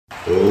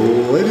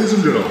Ladies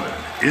and gentlemen,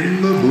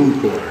 in the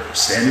blue corner,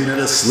 standing at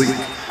a sleek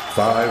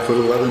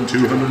 5'11",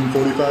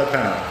 245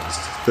 pounds,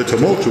 the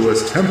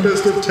tumultuous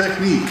tempest of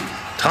technique,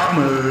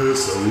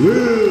 Thomas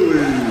Lilly.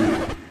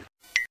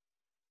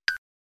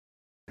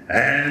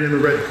 And in the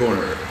red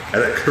corner,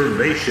 at a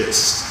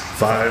curvaceous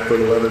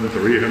 5'11",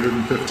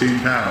 315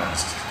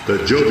 pounds,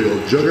 the jovial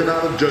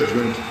juggernaut of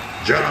judgment,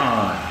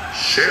 John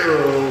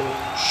Cheryl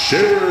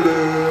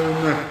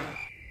Sheridan.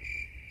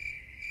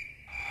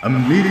 A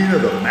meeting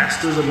of the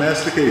masters of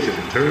mastication.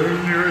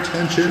 Turn your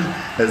attention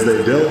as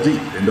they delve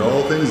deep into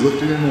all things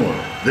lifting and more.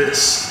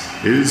 This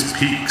is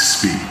Peak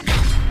Speak.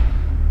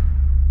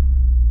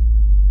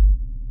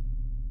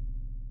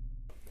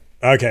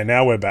 Okay,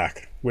 now we're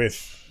back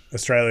with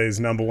Australia's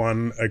number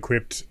one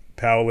equipped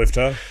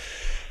powerlifter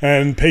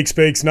and Peak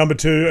Speak's number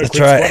two equipped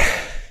squatter,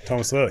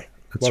 Thomas Lilly.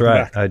 That's Welcome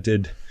right. back. I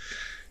did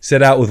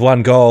set out with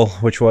one goal,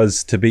 which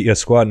was to beat your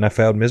squad, and I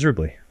failed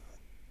miserably.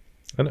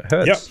 And it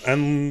hurts. Yep,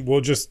 and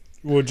we'll just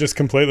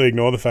completely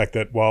ignore the fact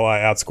that while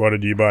I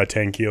out-squatted you by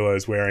 10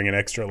 kilos wearing an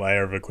extra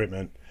layer of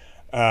equipment,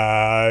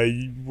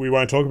 we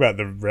won't talk about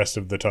the rest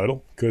of the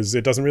total because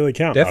it doesn't really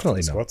count. Definitely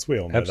after the not. squats. We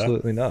all know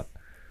Absolutely not.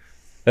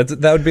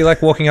 That would be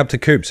like walking up to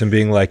Coops and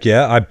being like,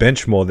 "Yeah, I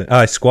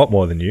squat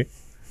more than you."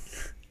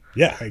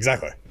 Yeah,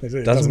 exactly.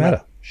 It Doesn't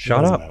matter.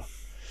 Shut up. Matter.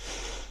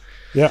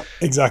 Yeah,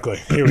 exactly.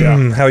 Here we are.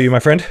 How are you, my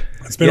friend?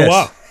 It's been a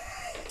while.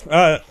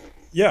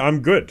 Yeah,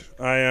 I'm good.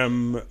 I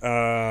am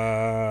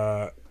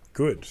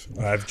good.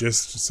 I've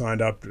just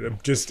signed up.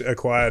 I've just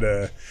acquired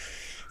a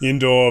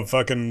indoor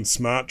fucking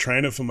smart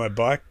trainer for my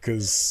bike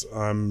because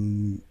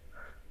I'm...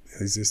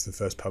 Is this the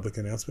first public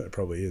announcement? It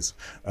probably is.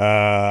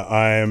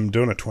 I am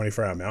doing a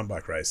 24-hour mountain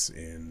bike race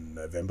in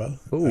November,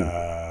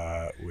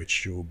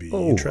 which will be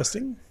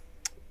interesting.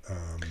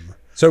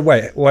 So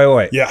wait.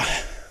 Yeah.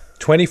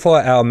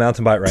 24-hour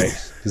mountain bike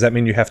race. Does that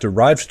mean you have to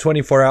ride for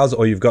 24 hours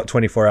or you've got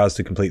 24 hours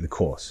to complete the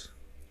course?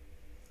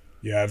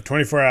 You have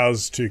 24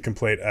 hours to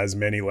complete as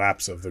many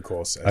laps of the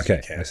course as you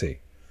can. I see.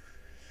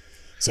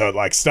 So it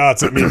like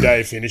starts at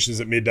midday, finishes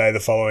at midday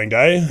the following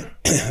day.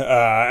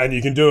 And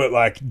you can do it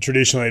like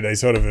traditionally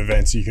these sort of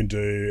events you can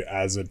do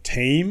as a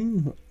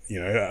team,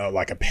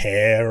 like a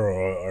pair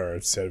or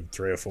a set of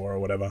 3 or 4 or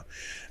whatever.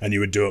 And you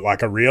would do it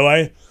like a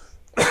relay.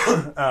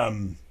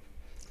 And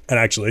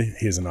actually,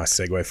 here's a nice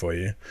segue for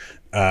you.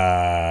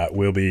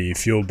 We'll be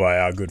fueled by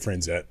our good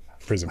friends at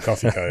Prism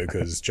Coffee Co.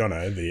 because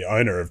Jono, the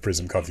owner of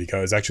Prism Coffee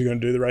Co., is actually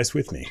going to do the race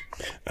with me.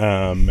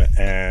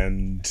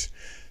 And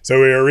so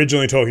we were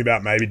originally talking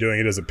about maybe doing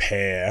it as a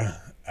pair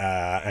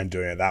and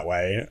doing it that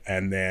way.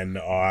 And then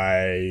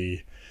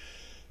I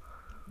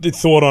did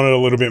thought on it a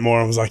little bit more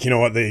and was like, you know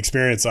what, the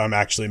experience I'm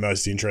actually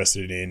most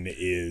interested in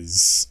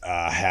is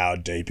how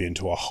deep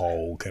into a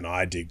hole can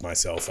I dig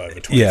myself over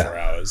 24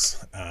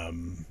 hours.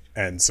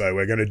 And so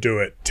we're going to do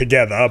it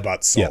together,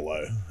 but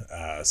solo.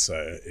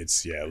 So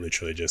it's,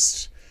 literally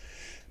just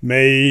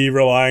me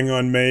relying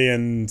on me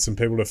and some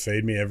people to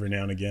feed me every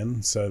now and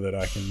again so that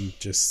I can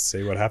just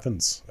see what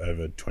happens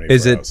over 24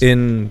 hours. Is it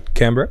in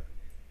Canberra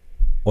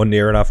or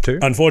near enough to?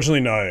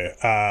 Unfortunately, no.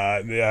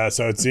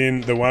 So it's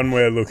in the one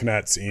we're looking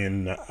at's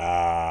in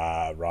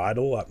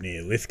Rydal up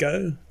near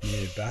Lithgow,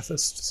 near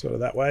Bathurst, sort of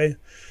that way.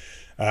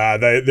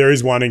 There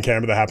is one in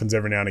Canberra that happens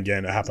every now and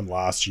again. It happened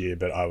last year,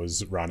 but I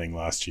was running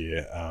last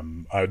year.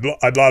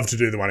 I'd love to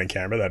do the one in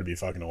Canberra. That'd be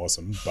fucking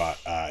awesome, but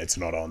it's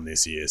not on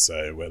this year,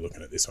 so we're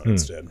looking at this one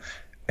instead.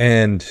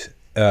 And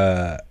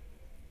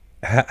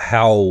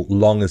how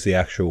long is the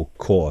actual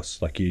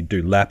course? Like you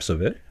do laps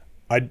of it?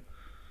 I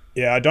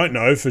don't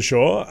know for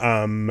sure.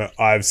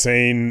 I've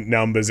seen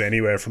numbers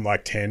anywhere from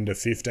like 10 to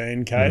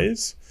 15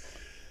 Ks.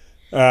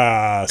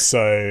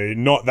 So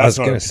not that's not. I was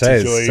going to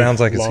say, it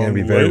sounds like it's going to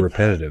be very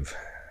repetitive.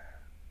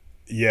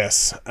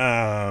 Yes,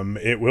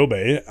 it will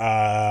be.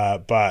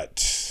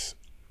 But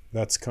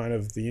that's kind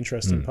of the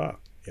interesting part,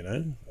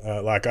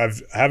 like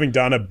having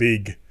done a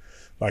big,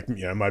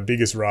 my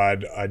biggest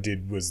ride I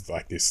did was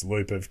like this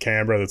loop of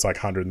Canberra that's like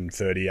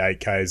 138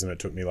 Ks and it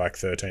took me like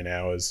 13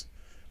 hours.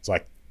 It's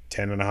like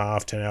 10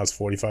 hours,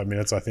 45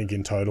 minutes, I think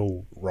in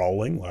total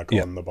rolling,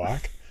 on the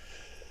bike.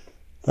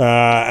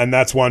 And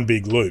that's one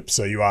big loop.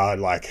 So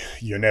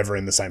you're never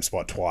in the same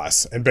spot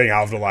twice. And being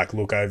able to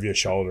look over your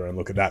shoulder and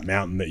look at that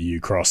mountain that you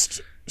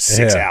crossed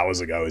 6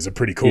 hours ago is a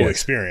pretty cool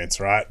experience,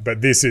 right?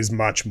 But this is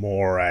much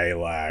more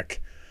a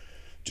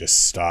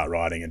just start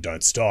riding and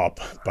don't stop,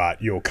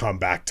 but you'll come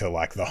back to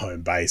the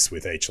home base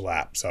with each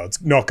lap. So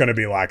it's not going to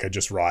be like a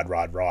just ride.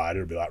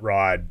 It'll be like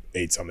ride,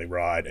 eat something,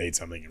 ride, eat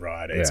something,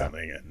 ride, eat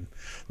something. And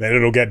then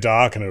it'll get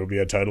dark and it'll be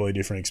a totally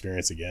different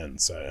experience again.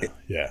 So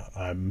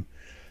I'm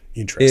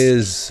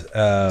interested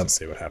to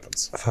see what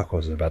happens. Fuck, what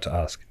was I about to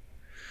ask?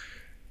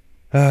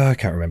 I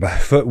can't remember.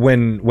 But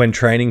when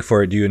training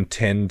for it, do you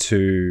intend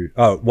to...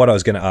 Oh, what I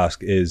was going to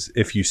ask is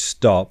if you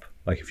stop,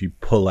 if you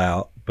pull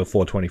out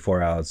before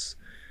 24 hours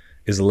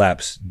is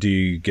elapsed, do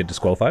you get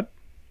disqualified?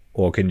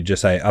 Or can you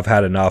just say, I've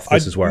had enough,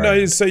 this is where I am?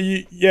 No, so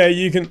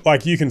you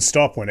can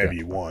stop whenever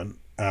you want.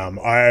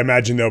 I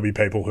imagine there'll be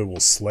people who will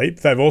sleep.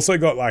 They've also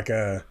got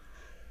a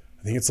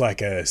I think it's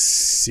like a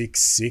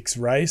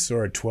 6-6 race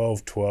or a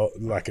 12-12,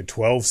 like a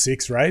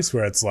 12-6 race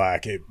where it's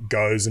like it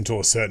goes until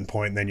a certain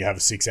point and then you have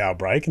a 6-hour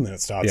break and then it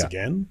starts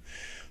again.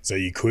 So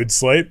you could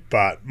sleep,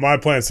 but my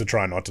plan is to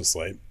try not to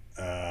sleep.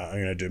 I'm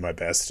going to do my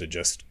best to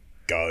just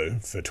go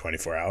for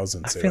 24 hours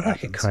and see what happens. I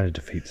feel like it kind of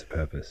defeats the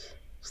purpose,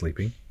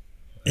 sleeping.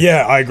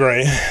 Yeah, I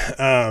agree.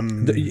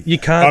 You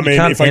can't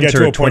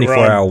enter a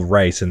 24-hour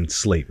race and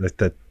sleep.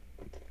 That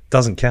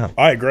doesn't count.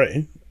 I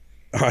agree.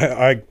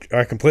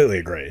 I completely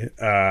agree.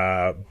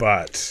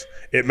 But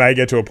it may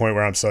get to a point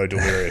where I'm so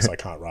delirious I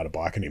can't ride a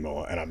bike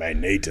anymore and I may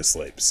need to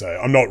sleep. So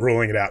I'm not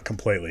ruling it out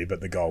completely,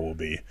 but the goal will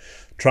be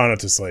try not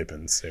to sleep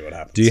and see what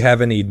happens. Do you have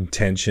any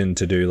intention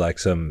to do like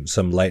some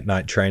late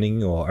night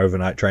training or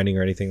overnight training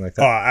or anything like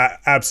that? Oh,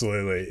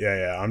 absolutely.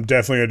 Yeah. I'm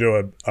definitely going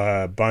to do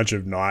a bunch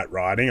of night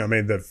riding. I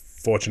mean, the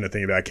fortunate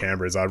thing about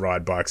Canberra is I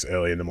ride bikes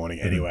early in the morning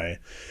anyway.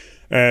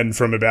 And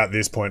from about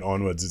this point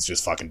onwards, it's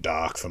just fucking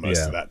dark for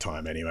most of that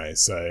time anyway.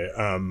 So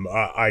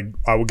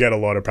I will get a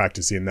lot of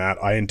practice in that.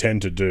 I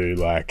intend to do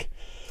like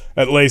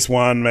at least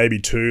one,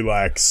 maybe two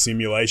like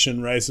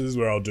simulation races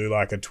where I'll do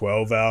like a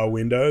 12-hour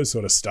window,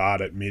 sort of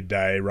start at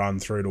midday, run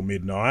through till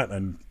midnight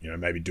and,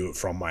 maybe do it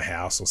from my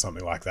house or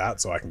something like that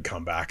so I can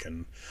come back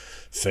and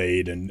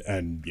feed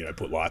and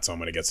put lights on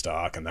when it gets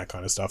dark and that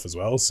kind of stuff as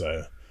well.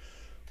 So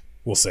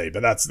we'll see.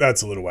 But that's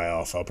a little way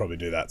off. I'll probably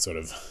do that sort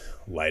of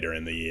later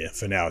in the year.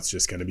 For now, it's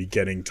just going to be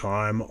getting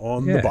time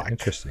on the bike.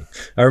 Interesting.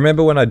 I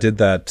remember when I did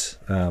that,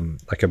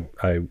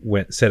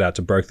 I set out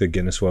to break the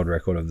Guinness World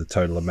Record of the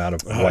total amount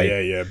of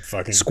weight.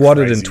 Fucking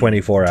squatted crazy. in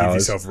 24 Give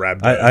hours.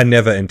 Yourself I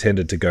never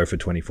intended to go for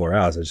 24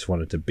 hours. I just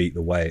wanted to beat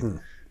the weight.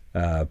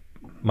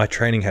 My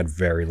training had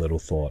very little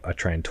thought. I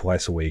trained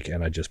twice a week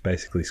and I just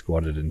basically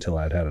squatted until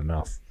I'd had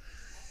enough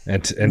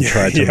and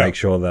tried to make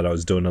sure that I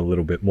was doing a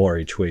little bit more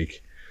each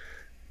week.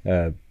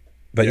 But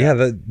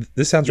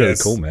this sounds really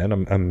cool, man.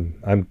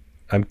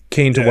 I'm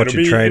keen to watch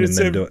you train and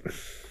then do it.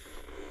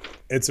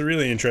 It's a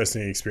really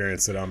interesting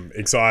experience that I'm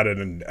excited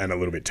and a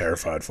little bit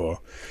terrified for.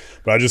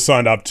 But I just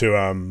signed up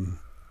to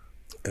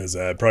there's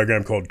a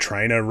program called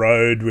Trainer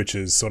Road, which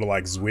is sort of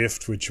like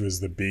Zwift, which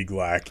was the big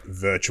like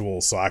virtual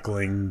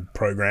cycling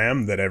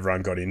program that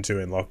everyone got into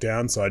in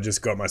lockdown. So I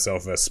just got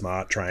myself a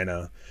smart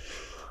trainer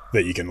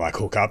that you can like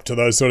hook up to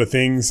those sort of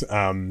things.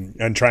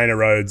 And Trainer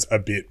Road's a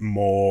bit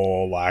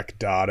more like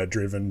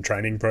data-driven,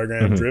 training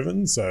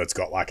program-driven. So it's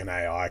got like an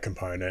AI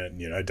component,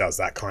 does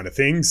that kind of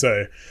thing.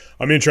 So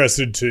I'm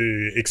interested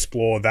to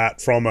explore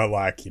that from a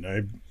like,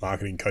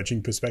 marketing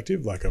coaching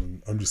perspective. Like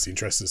I'm just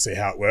interested to see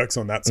how it works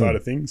on that side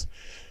of things.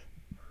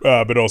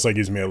 But also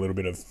gives me a little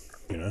bit of,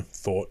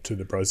 thought to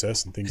the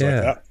process and things like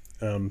that.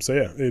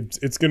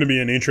 It's going to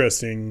be an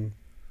interesting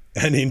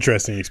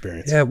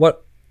experience. Yeah,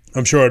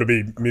 I'm sure it'll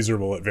be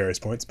miserable at various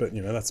points, but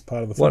that's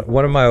part of the fun.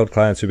 One of my old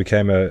clients who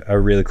became a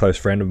really close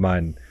friend of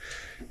mine,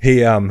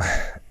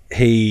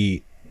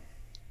 sorry,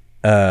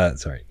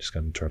 just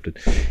got interrupted.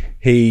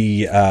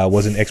 He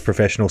was an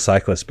ex-professional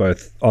cyclist,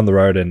 both on the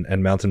road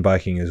and mountain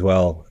biking as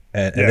well.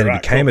 And then he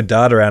became a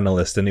data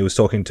analyst, and he was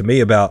talking to me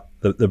about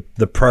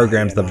the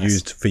programs they've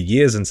used for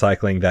years in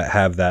cycling that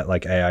have that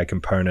like AI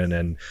component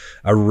and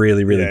are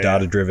really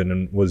data driven,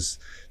 and was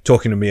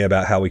talking to me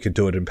about how we could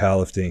do it in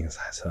powerlifting.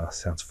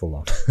 Sounds full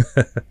on.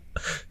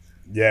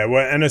 Yeah,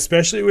 well, and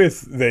especially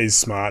with these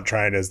smart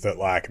trainers that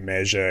like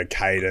measure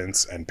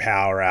cadence and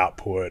power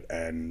output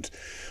and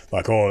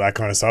like all of that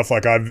kind of stuff.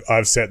 Like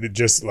I've set it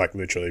just like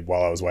literally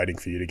while I was waiting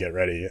for you to get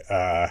ready,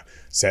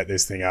 set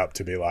this thing up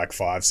to be like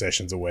 5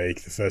 sessions a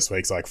week. The first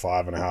week's like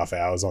 5.5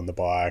 hours on the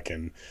bike,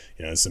 and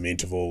some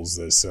intervals.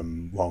 There's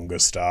some longer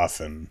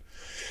stuff, and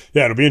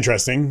yeah, it'll be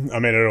interesting. I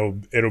mean,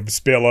 it'll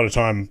be a lot of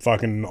time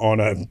fucking on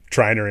a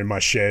trainer in my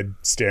shed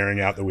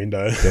staring out the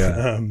window.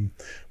 Yeah.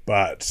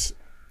 But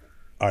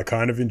I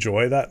kind of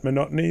enjoy that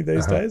monotony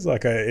these days.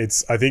 Like I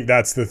think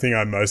that's the thing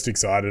I'm most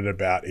excited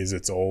about is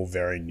it's all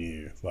very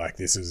new. Like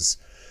this is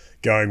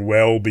going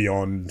well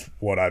beyond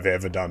what I've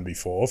ever done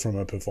before from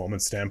a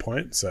performance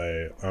standpoint.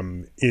 So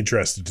I'm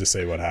interested to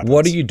see what happens.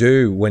 What do you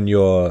do when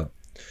you're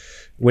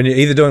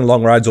either doing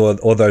long rides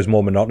or those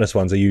more monotonous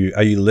ones? Are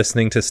you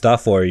listening to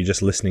stuff, or are you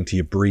just listening to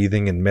your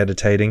breathing and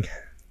meditating?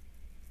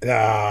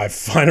 I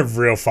find it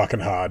real fucking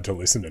hard to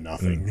listen to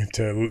nothing.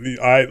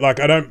 I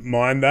don't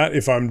mind that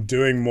if I'm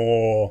doing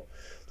more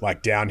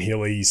like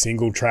downhilly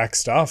single track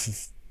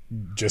stuff.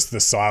 Just the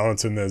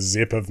silence and the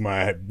zip of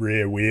my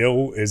rear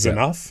wheel is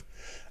enough.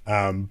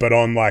 But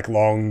on like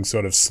long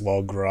sort of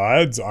slog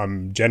rides,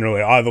 I'm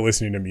generally either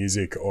listening to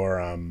music or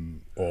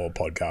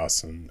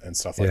podcasts and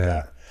stuff like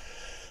that.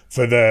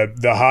 For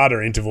the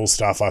harder interval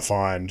stuff, I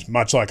find,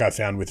 much like I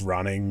found with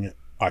running,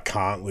 I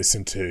can't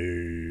listen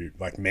to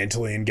like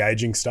mentally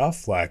engaging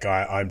stuff. Like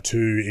I'm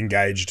too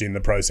engaged in the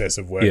process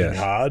of working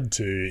hard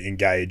to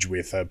engage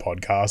with a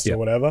podcast or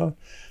whatever.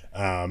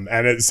 And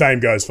the same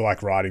goes for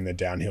like riding the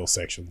downhill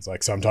sections.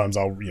 Like sometimes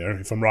I'll,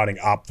 if I'm riding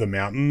up the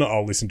mountain,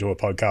 I'll listen to a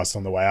podcast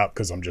on the way up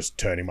because I'm just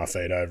turning my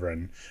feet over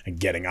and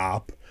getting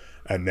up.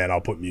 and then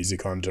I'll put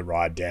music on to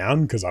ride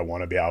down because I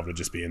want to be able to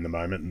just be in the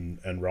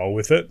moment and roll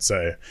with it.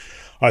 So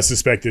I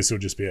suspect this will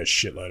just be a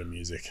shitload of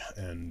music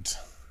and,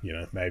 you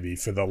know, maybe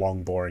for the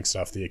long, boring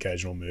stuff, the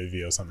occasional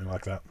movie or something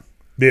like that.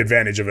 The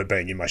advantage of it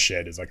being in my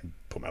shed is I can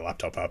put my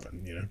laptop up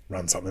and, you know,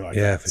 run something like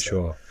that. Yeah, for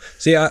sure.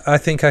 See, I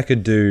think I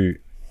could do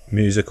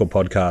musical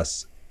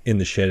podcasts in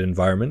the shed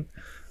environment.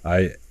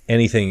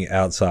 Anything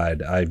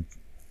outside, I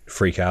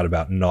freak out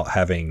about not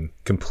having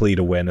complete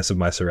awareness of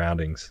my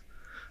surroundings.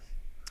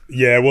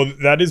 Yeah, well,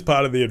 that is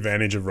part of the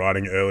advantage of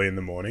riding early in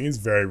the morning is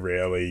very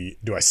rarely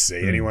do I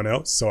see anyone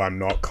else. So I'm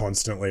not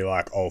constantly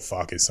like, oh,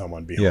 fuck, is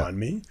someone behind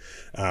me?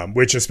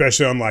 Which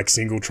especially on like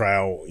single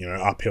trail, you know,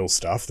 uphill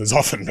stuff, there's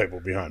often people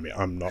behind me.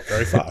 I'm not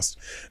very fast.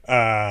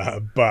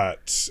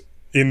 But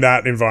in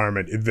that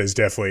environment, there's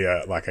definitely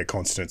a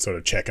constant sort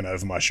of checking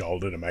over my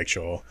shoulder to make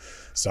sure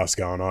stuff's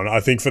going on. I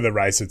think for the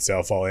race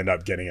itself, I'll end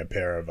up getting a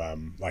pair of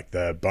like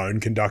the bone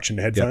conduction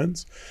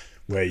headphones. Yep.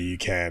 Where you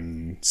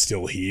can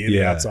still hear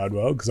the outside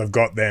world, because I've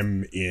got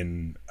them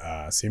in.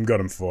 Sim got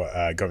them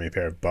got me a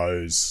pair of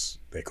Bose.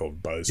 They're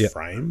called Bose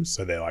frames,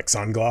 so they're like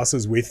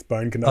sunglasses with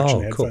bone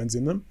conduction headphones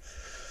in them,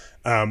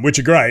 which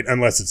are great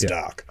unless it's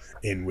dark,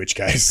 in which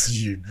case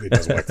it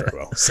doesn't work very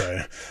well.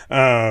 So,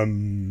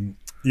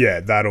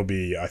 that'll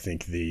be, I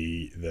think,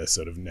 the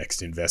sort of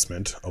next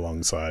investment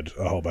alongside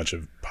a whole bunch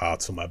of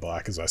parts for my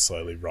bike as I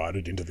slowly ride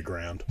it into the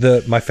ground.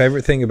 My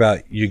favorite thing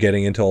about you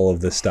getting into all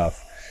of this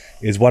stuff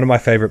is one of my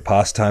favorite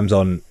pastimes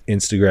on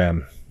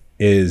Instagram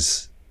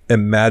is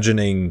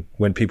imagining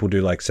when people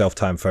do like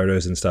self-time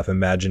photos and stuff,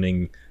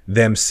 imagining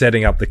them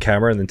setting up the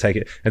camera and then take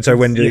it. And so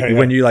when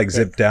you like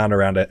zip down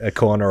around a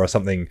corner or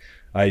something,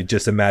 I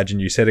just imagine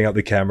you setting up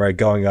the camera,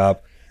 going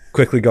up,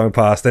 quickly going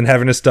past, then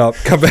having to stop,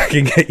 come back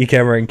and get your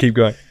camera and keep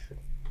going.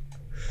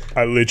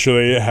 I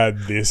literally had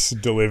this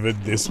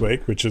delivered this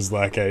week, which is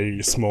like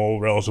a small,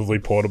 relatively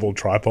portable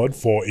tripod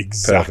for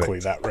exactly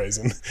that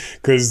reason.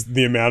 Because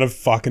the amount of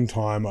fucking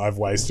time I've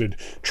wasted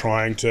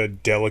trying to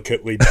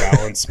delicately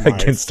balance my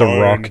against phone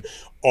a rock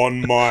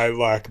on my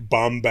like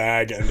bum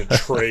bag and a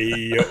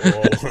tree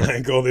or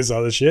like all this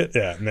other shit.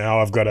 Yeah,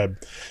 now I've got a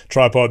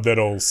tripod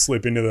that'll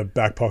slip into the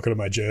back pocket of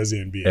my jersey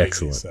and be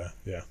excellent. Easy. So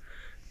yeah.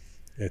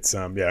 It's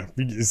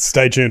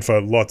stay tuned for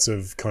lots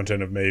of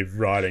content of me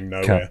riding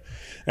nowhere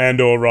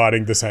and or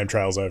riding the same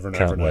trails over and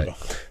over and over.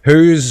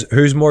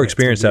 Who's more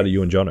experienced out of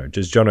you and Jono?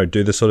 Does Jono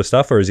do this sort of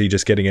stuff, or is he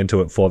just getting into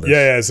it for this?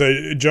 Yeah. So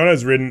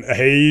Jono's ridden.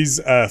 He's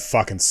a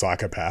fucking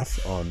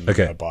psychopath on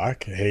a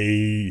bike.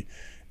 He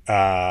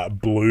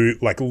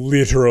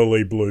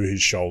literally blew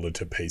his shoulder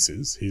to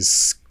pieces. His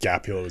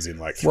scapula was in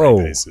like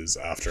 3 pieces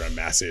after a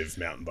massive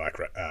mountain bike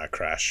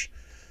crash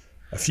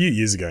a few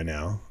years ago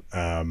now.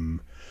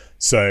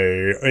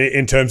 So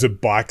in terms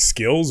of bike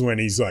skills, when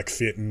he's like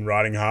fit and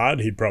riding hard,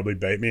 he'd probably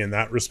beat me in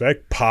that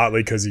respect,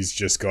 partly because he's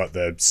just got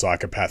the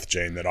psychopath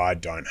gene that I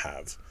don't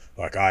have.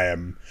 Like I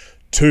am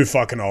too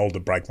fucking old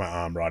to break my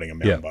arm riding a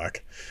mountain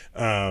bike.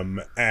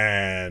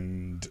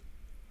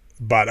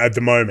 But at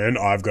the moment,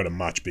 I've got a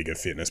much bigger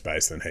fitness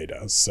base than he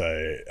does.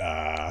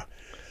 So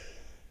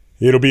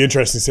it'll be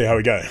interesting to see how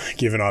we go,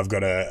 given I've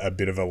got a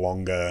bit of a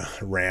longer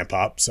ramp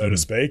up, so to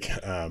speak.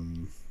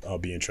 I'll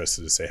be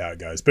interested to see how it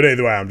goes. But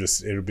either way,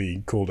 it'll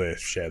be cool to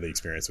share the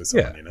experience with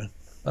someone, you know.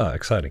 Oh,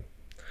 exciting.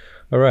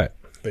 All right.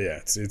 But yeah,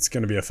 it's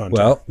going to be a fun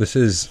time. Well, this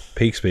is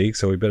Peak Speak,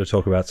 so we better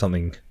talk about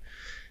something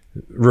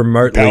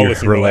remotely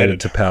related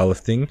to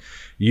powerlifting.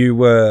 You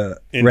were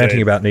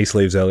ranting about knee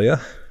sleeves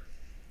earlier.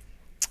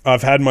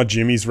 I've had my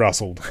jimmies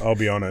rustled, I'll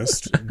be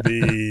honest.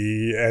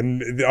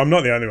 And I'm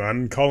not the only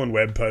one. Colin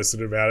Webb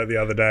posted about it the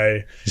other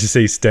day. Did you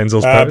see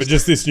Stenzel's post? But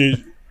just this new...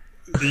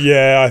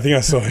 Yeah, I think I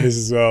saw his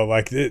as well.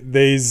 Like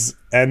these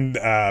and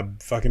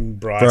fucking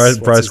Bryce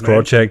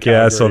Krawcheck.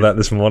 Yeah, I saw that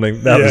this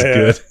morning. That was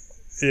good.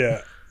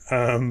 Yeah.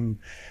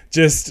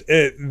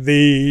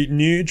 The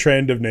new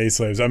trend of knee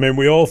sleeves. I mean,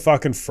 we all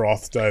fucking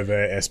frothed over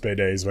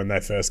SBDs when they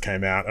first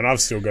came out, and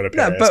I've still got a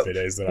pair of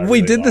SBDs that I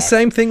really did like. The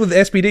same thing with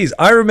SBDs.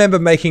 I remember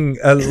making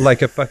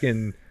a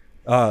fucking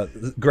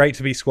great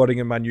to be squatting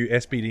in my new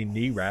SBD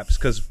knee wraps,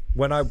 because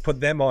when I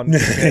put them on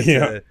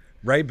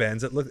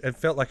Ray-Bans, it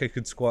felt like I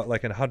could squat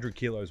like 100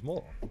 kilos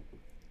more.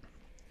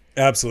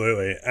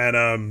 Absolutely.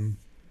 And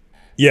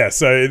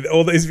so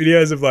all these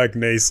videos of like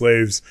knee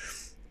sleeves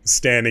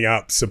standing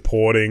up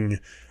supporting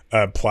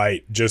a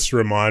plate just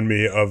remind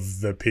me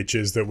of the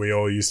pictures that we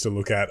all used to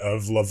look at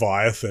of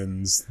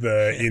Leviathans,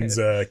 the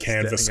Inza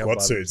canvas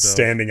squat suits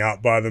standing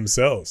up by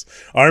themselves.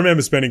 I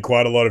remember spending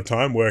quite a lot of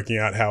time working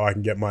out how I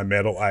can get my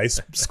metal ace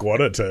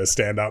squatter to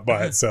stand up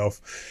by itself.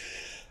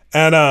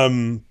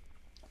 And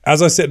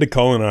as I said to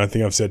Colin, and I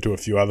think I've said to a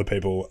few other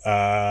people,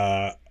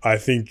 I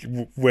think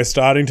we're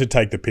starting to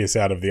take the piss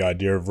out of the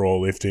idea of raw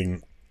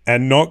lifting.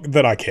 And not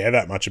that I care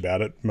that much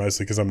about it,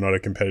 mostly because I'm not a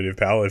competitive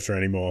powerlifter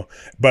anymore.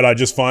 But I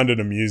just find it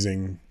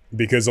amusing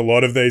because a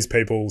lot of these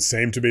people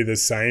seem to be the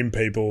same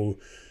people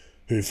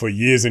who for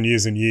years and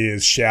years and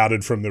years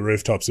shouted from the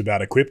rooftops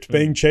about Equipped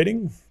being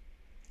cheating.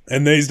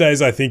 And these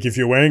days, I think if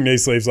you're wearing knee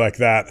sleeves like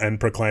that and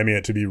proclaiming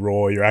it to be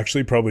raw, you're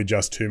actually probably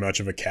just too much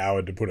of a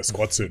coward to put a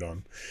squat suit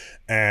on.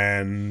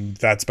 And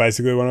that's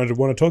basically what I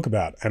want to talk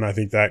about. And I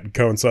think that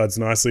coincides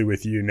nicely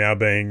with you now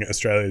being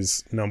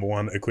Australia's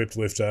 #1 equipped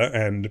lifter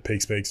and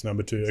Peaks Peaks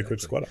 #2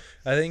 equipped squatter.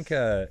 I think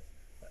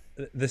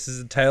this is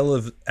a tale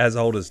of as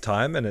old as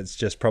time, and it's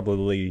just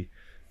probably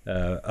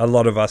a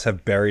lot of us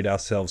have buried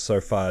ourselves so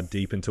far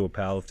deep into a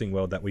powerlifting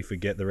world that we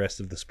forget the rest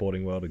of the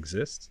sporting world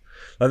exists.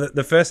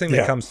 The first thing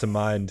that comes to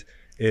mind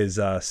is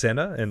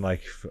Senna in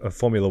like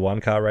Formula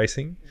One car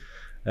racing.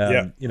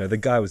 You know, the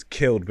guy was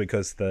killed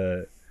because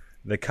the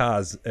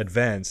cars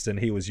advanced and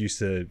he was used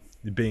to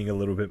being a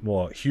little bit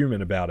more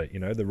human about it. You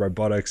know, the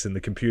robotics and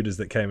the computers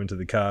that came into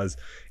the cars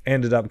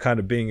ended up kind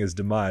of being his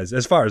demise.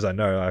 As far as I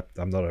know,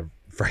 I'm not a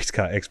race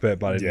car expert,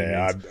 but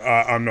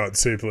I'm not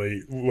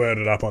superly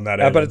worded up on that.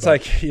 But it's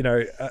like, you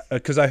know,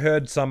 because I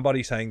heard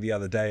somebody saying the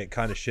other day, it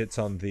kind of shits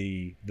on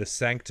the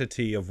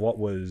sanctity of what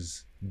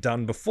was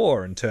done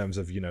before in terms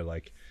of, you know,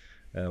 like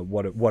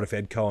what if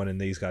Ed Cohen and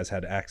these guys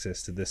had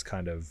access to this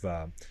kind of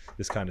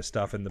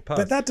stuff in the past?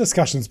 But that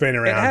discussion's been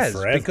around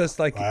forever. Because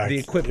like the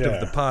equipped of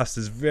the past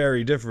is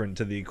very different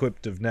to the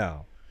equipped of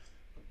now.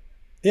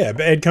 Yeah,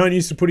 but Ed Cohen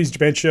used to put his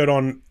bench shirt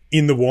on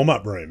in the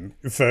warm-up room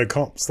for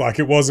comps. Like,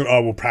 it wasn't,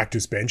 we'll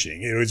practice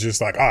benching. It was just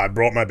like, I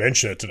brought my bench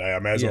shirt today. I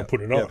may as well put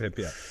it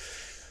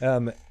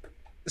on.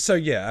 So,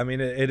 yeah, I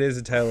mean, it is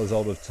a tale as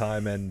old as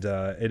time, and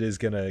it is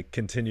going to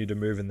continue to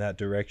move in that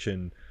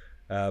direction.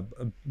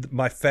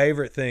 My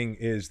favorite thing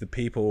is the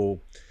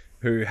people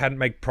who hadn't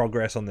made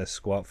progress on their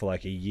squat for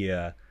like a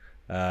year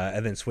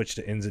and then switched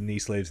to ins and knee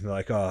sleeves, and they're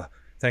like,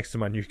 thanks to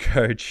my new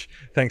coach,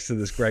 thanks to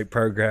this great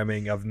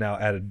programming, I've now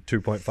added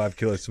 2.5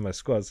 kilos to my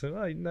squat. So,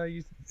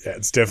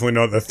 it's definitely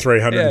not the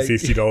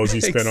 $350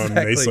 you spent on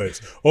knee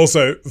sleeves.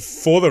 Also,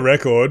 for the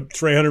record,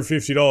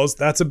 $350,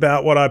 that's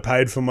about what I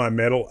paid for my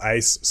Metal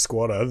Ace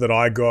squatter that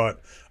I got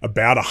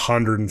about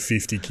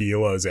 150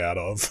 kilos out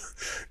of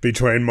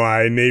between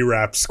my knee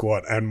wrap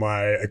squat and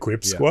my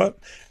equipped squat.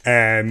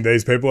 And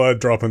these people are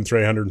dropping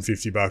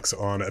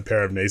 $350 on a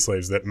pair of knee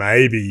sleeves that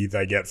maybe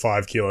they get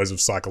 5 kilos of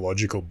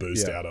psychological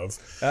boost out of.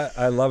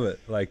 I love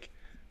it. Like,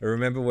 I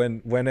remember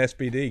when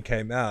SBD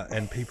came out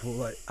and people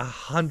were like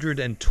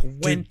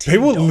 $120.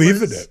 People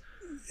live in it.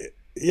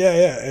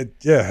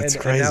 It's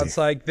crazy. And now it's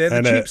like they're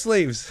the cheap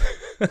sleeves.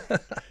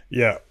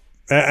 Yeah.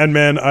 And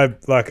man,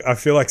 I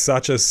feel like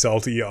such a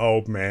salty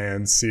old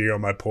man sitting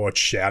on my porch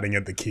shouting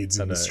at the kids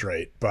in the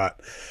street, but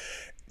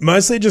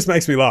mostly it just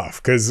makes me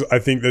laugh because I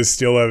think there's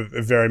still a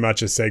very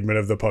much a segment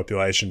of the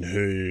population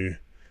who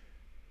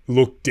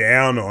look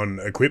down on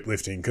equipped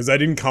lifting because they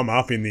didn't come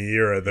up in the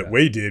era that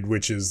we did,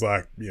 which is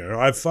like, you know,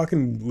 I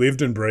fucking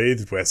lived and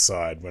breathed West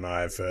Side when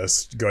I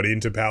first got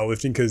into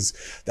powerlifting because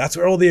that's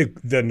where all the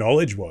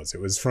knowledge was. It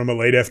was from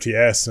Elite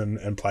FTS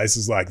and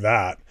places like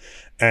that.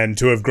 And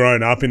to have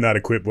grown up in that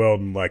equipped world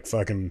and like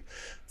fucking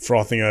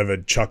frothing over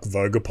Chuck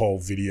Vogopol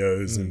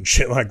videos and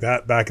shit like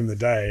that back in the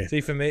day. See,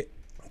 for me,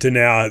 to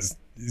now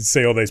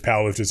see all these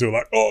powerlifters who are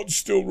like, it's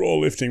still raw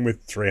lifting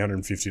with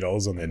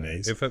 $350 on their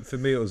knees. For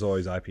me, it was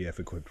always IPF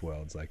equipped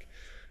worlds, like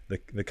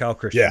the Carl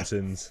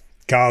Christensens.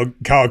 Carl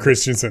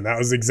Christensen, that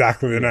was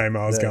exactly the name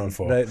I was going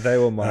for. They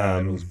were my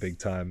idols big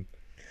time.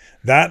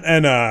 That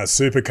and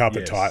Super Cup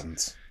at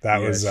Titans. That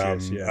was,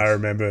 I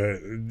remember,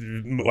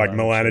 like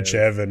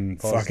Milanichev and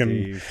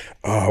Positive.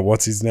 fucking,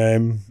 what's his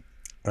name?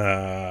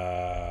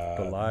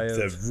 Goliath.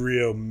 The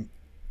real,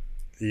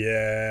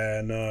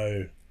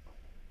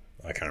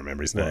 I can't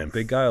remember his name.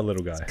 Big guy or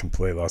little guy?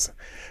 Complete loss.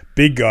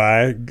 Big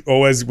guy,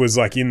 always was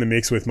like in the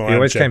mix with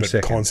Milanichev, but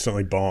second.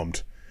 constantly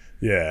bombed.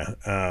 Yeah.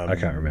 I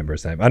can't remember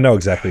his name. I know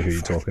exactly who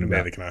you're talking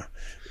about. Neither can I.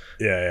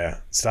 Yeah.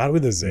 Started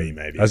with a Z,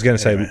 maybe. I was going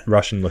to say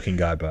Russian-looking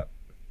guy, but...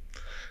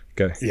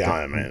 goes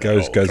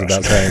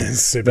without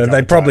saying.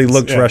 They probably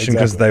looked Russian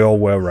because they all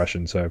were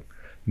Russian, so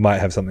might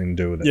have something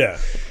to do with it. Yeah.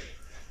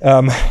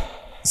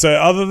 So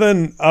other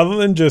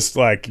than just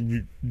like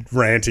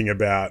ranting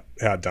about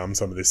how dumb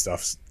some of this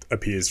stuff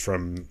appears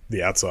from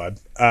the outside,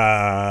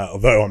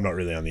 although I'm not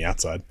really on the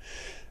outside,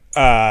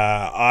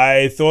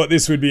 I thought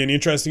this would be an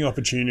interesting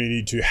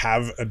opportunity to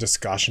have a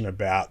discussion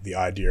about the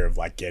idea of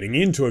like getting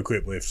into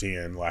equipped lifting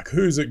and like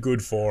who's it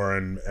good for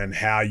and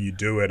how you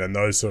do it and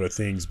those sort of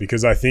things,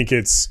 because I think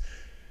it's,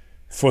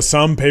 for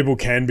some people,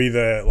 can be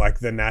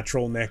the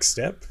natural next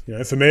step. You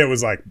know, for me it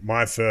was like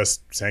my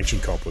first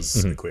sanctioned comp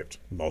was equipped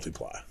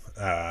multiplier,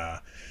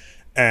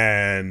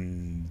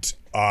 and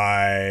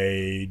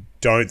I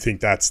don't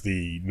think that's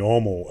the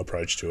normal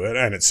approach to it,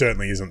 and it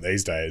certainly isn't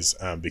these days,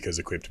 because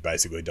equipped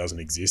basically doesn't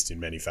exist in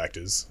many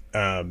factors.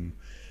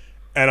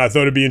 And I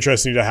thought it'd be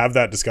interesting to have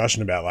that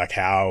discussion about like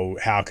how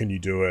can you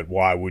do it,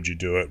 why would you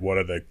do it, what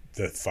are the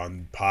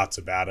fun parts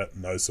about it,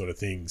 and those sort of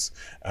things,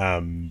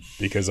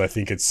 because I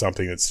think it's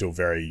something that's still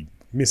very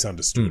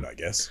misunderstood, I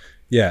guess.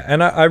 Yeah,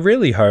 and I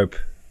really hope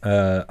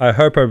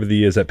over the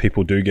years that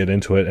people do get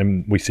into it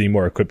and we see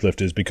more equipped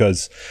lifters,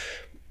 because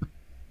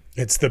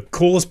it's the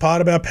coolest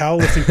part about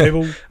powerlifting,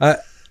 people.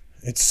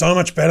 It's so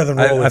much better than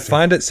raw I lifting.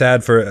 find it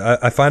sad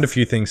I find a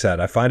few things sad.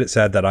 I find it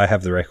sad that I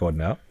have the record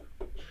now.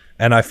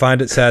 And I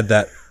find it sad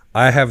that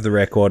I have the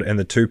record and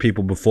the two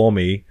people before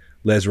me,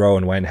 Les Rowe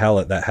and Wayne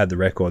Hallett, that had the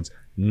records,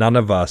 none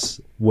of us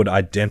would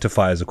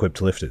identify as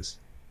equipped lifters.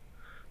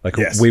 Like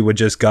we were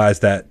just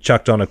guys that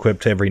chucked on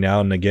equipped every now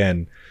and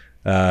again.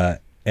 Or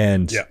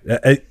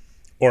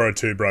a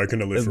two broken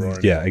to lift raw.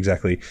 Yeah,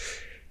 exactly.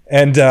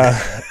 And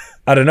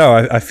I don't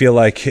know. I feel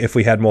like if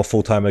we had more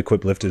full-time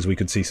equipped lifters, we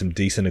could see some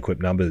decent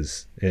equipped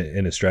numbers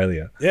in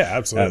Australia. Yeah,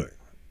 absolutely.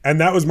 And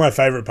that was my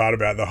favorite part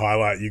about the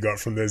highlight you got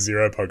from the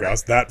Zero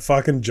podcast. That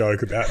fucking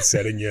joke about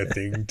setting your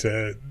thing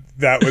to...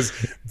 That was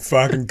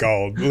fucking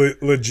gold.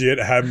 Legit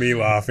had me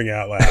laughing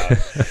out loud.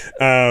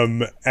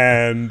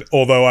 And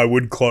although I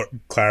would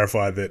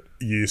clarify that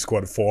you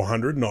squatted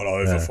 400, not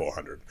over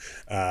 400.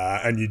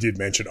 And you did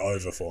mention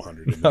over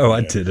 400. No,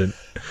 I didn't.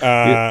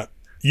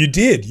 You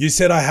did. You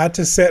said I had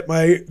to set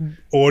my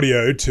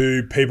audio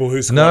to people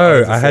who squat No,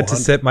 over 400. I had to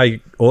set my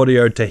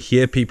audio to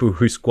hear people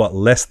who squat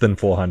less than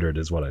 400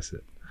 is what I said.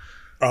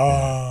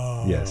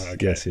 Oh, yes,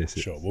 okay. yes.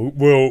 Sure,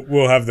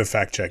 we'll have the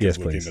fact checkers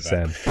look please, into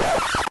that.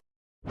 Sam.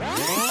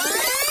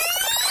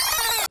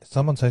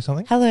 Someone say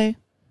something? Hello.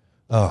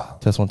 Oh,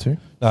 Test 1, 2.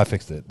 no, I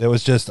fixed it. There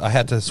was just I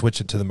had to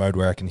switch it to the mode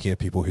where I can hear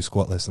people who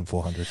squat less than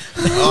 400.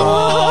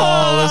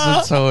 Oh,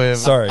 listen to him.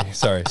 Sorry.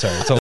 It's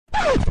all.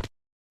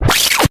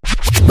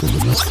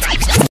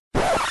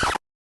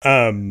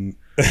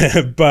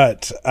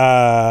 But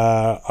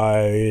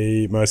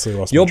I mostly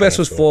lost. Your my train best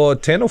was of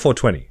thought. 410 or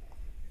 420?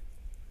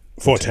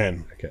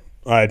 410. Okay.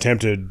 I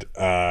attempted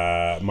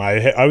I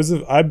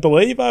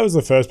believe I was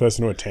the first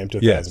person to attempt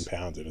 1,000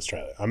 pounds in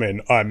Australia. I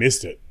mean, I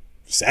missed it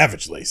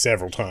savagely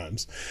several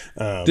times.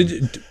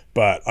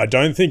 But I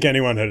don't think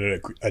anyone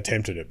had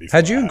attempted it before.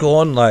 Had you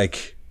gone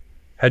like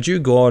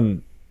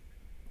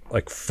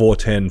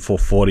 410,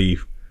 440,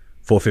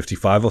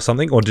 455 or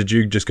something, or did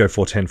you just go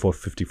 410,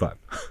 455?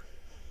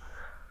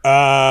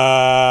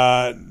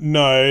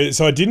 No.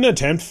 So I didn't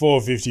attempt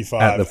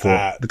 455 At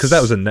the because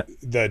that was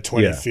the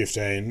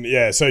 2015.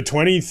 Yeah. So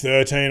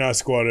 2013 I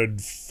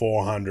squatted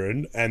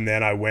 400 and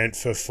then I went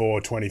for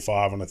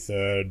 425 on a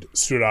third,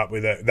 stood up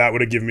with it. That would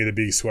have given me the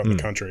biggest squat in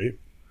the country.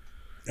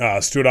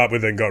 Stood up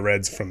with it and got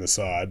reds from the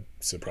side.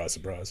 Surprise,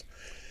 surprise.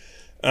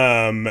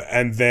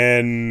 And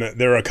then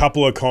there are a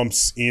couple of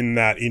comps in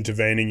that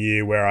intervening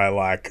year where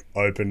I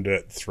opened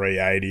at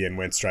 380 and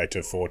went straight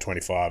to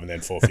 425 and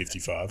then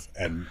 455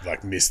 and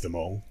missed them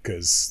all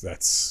because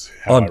that's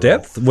how on I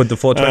depth roll. with the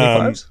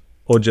 425s,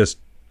 or just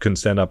couldn't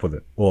stand up with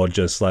it, or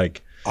just I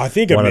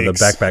think one of the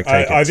backpack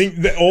take I think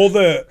that all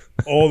the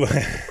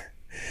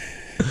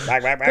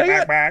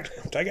back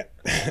take it.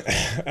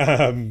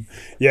 I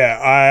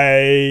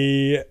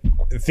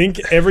think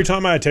every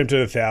time I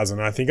attempted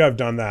 1,000, I think I've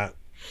done that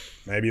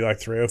maybe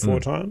 3 or 4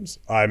 times.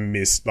 I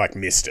missed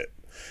it.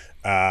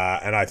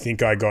 And I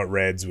think I got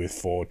reds with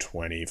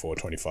 420,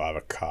 425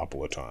 a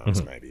couple of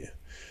times maybe.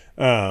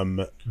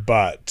 My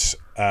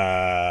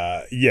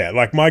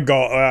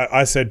goal,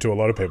 I said to a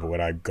lot of people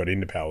when I got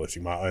into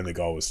powerlifting, my only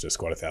goal was to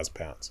squat 1,000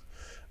 pounds.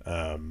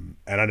 And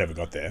I never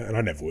got there and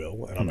I never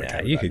will. And I'm okay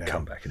with you that could now.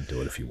 come back and do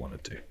it if you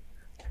wanted to.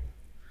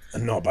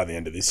 Not by the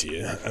end of this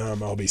year.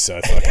 I'll be so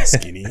fucking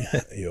skinny.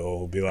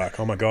 You'll be like,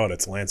 oh my God,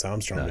 it's Lance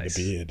Armstrong with a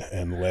beard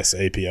and less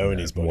EPO in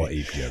his body. What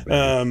EPO, baby?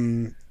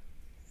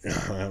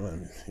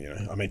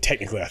 I mean,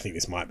 technically, I think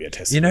this might be a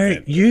test.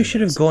 You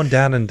should have gone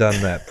down and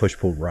done that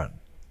push-pull run.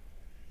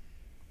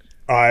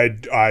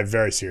 I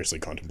very seriously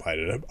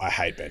contemplated it. I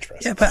hate bench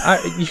press. Yeah,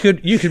 but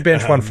you could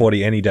bench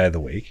 140 any day of the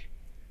week.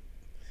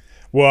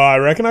 Well, I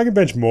reckon I can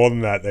bench more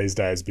than that these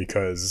days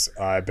because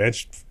I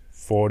benched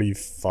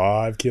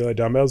 45 kilo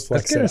dumbbells. I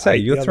was going to say,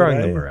 you're throwing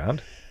them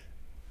around.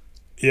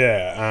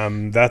 Yeah,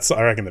 that's,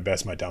 I reckon, the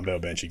best my dumbbell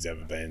benching's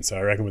ever been. So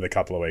I reckon with a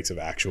couple of weeks of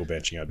actual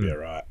benching, I'd be all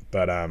right.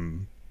 But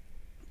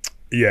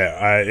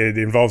it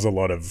involves a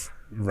lot of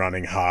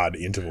running hard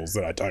intervals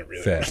that I don't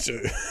really want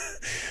to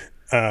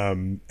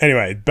do.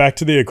 Anyway, back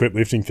to the equipped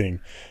lifting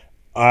thing.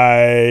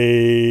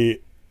 I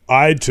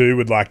too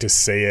would like to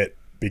see it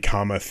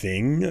become a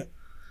thing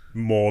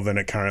more than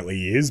it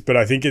currently is, but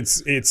I think it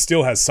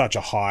still has such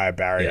a high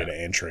barrier to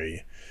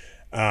entry,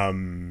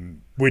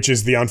 which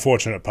is the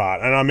unfortunate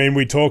part. And I mean,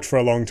 we talked for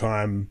a long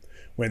time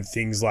when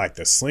things like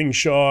the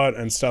slingshot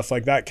and stuff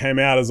like that came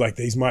out as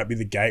these might be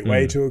the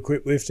gateway to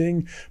equipped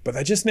lifting, but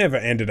they just never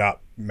ended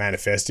up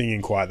manifesting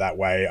in quite that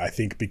way. I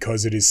think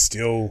because it is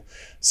still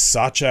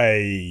such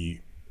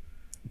a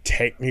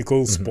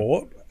technical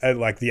sport.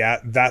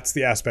 That's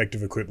the aspect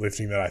of equipped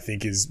lifting that I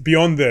think is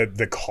beyond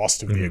the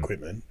cost of the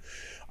equipment.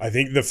 I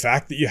think the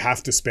fact that you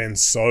have to spend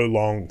so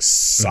long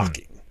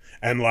sucking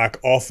and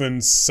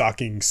often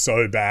sucking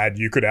so bad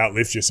you could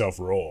outlift yourself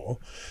raw,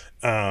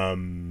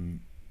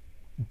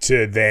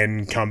 to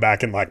then come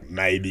back and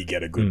maybe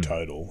get a good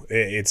total.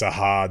 It's a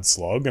hard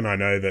slog, and I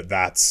know that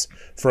that's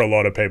for a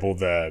lot of people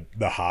the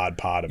hard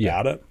part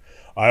about it.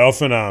 I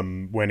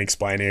often when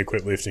explaining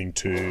equipped lifting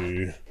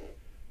to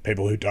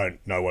people who don't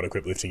know what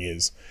equipped lifting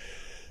is,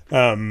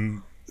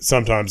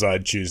 sometimes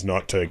I'd choose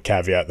not to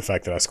caveat the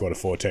fact that I squat a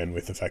 410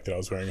 with the fact that I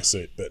was wearing a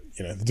suit, but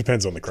it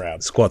depends on the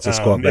crowd. Squat's a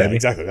squat, baby. Yeah,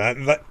 exactly.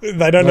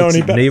 They don't know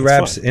any better. Knee It's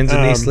wraps, fine. ins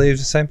and knee sleeves,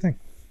 the same thing.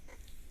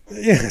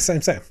 Yeah,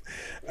 same.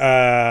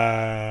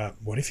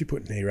 What if you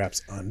put knee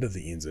wraps under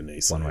the ins and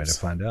knee sleeves? One way to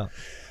find out.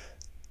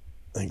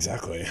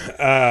 Exactly.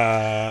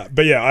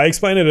 But yeah, I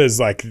explain it as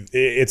like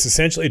it's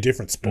essentially a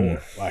different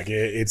sport. Like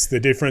it's the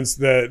difference.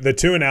 The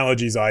two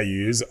analogies I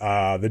use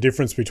are the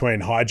difference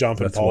between high jump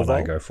and That's pole what I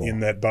vault. go for. In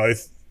that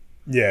both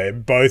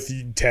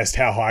you test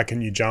how high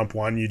can you jump.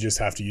 One, you just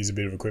have to use a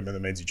bit of equipment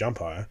that means you jump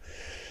higher,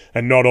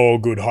 and not all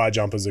good high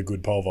jumpers are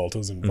good pole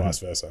vaulters, and vice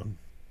versa.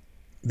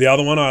 The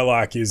other one I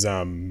like is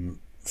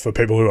for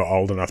people who are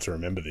old enough to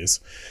remember this,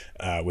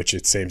 which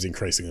it seems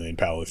increasingly in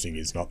powerlifting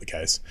is not the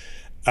case.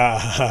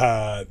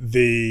 The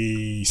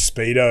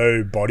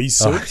Speedo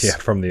bodysuits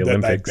from the that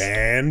Olympics. they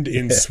banned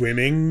in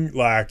swimming,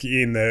 like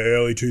in the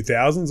early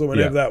 2000s or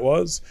whenever that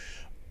was.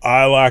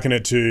 I liken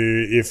it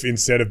to if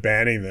instead of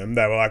banning them,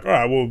 they were like, all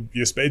right, well,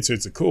 your speed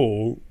suits are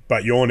cool,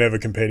 but you're never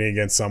competing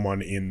against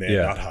someone in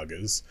their nut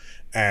huggers.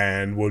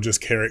 And we'll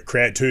just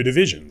create two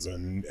divisions,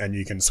 and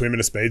you can swim in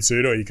a speed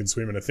suit or you can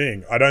swim in a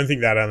thing. I don't think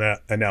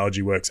that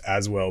analogy works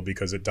as well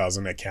because it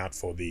doesn't account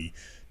for the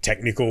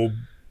technical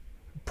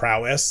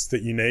prowess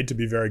that you need to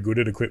be very good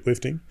at equip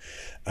lifting.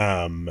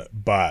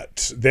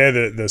 But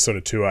they're the sort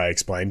of two I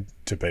explain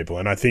to people.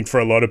 And I think for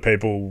a lot of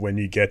people, when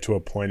you get to a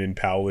point in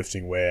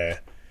powerlifting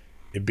where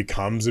it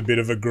becomes a bit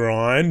of a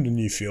grind and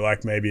you feel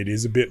like maybe it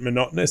is a bit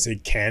monotonous,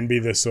 it can be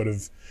the sort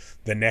of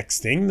the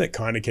next thing that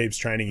kind of keeps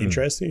training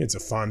interesting. It's a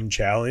fun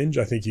challenge.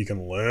 I think you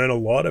can learn a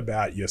lot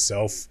about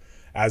yourself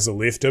as a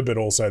lifter, but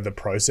also the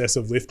process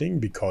of lifting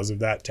because of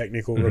that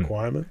technical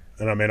requirement.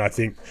 And I mean, I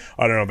don't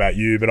know about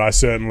you, but I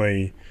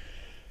certainly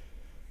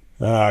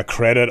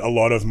credit a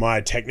lot of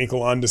my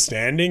technical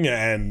understanding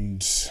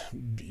and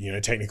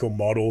technical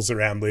models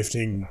around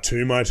lifting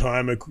to my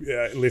time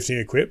lifting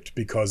equipped,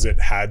 because it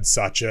had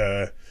such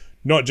a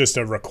not just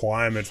a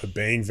requirement for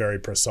being very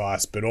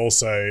precise, but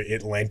also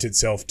it lent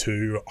itself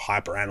to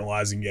hyper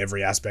analyzing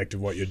every aspect of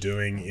what you're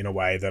doing in a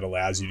way that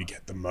allows you to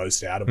get the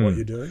most out of what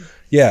you're doing.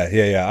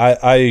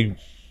 Yeah.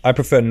 I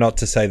prefer not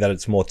to say that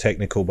it's more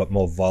technical, but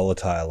more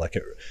volatile. Like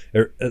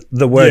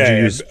the word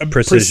you use,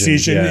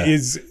 precision.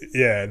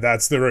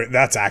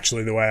 That's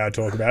actually the way I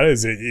talk about it.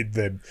 Is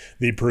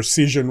the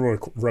precision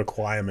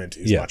requirement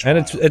is much higher.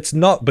 And it's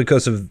not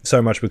because of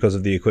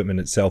the equipment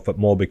itself, but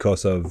more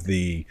because of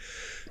the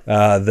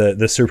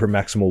super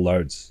maximal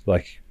loads.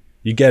 Like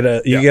you get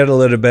a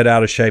little bit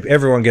out of shape.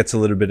 Everyone gets a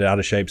little bit out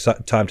of shape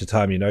time to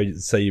time.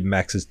 Say your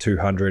max is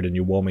 200 and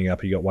you're warming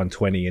up, you got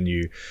 120 and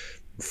you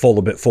fall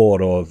a bit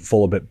forward or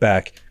fall a bit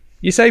back,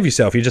 you save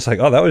yourself. You're just like,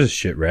 oh, that was a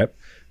shit rep.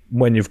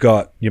 When you've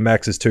got your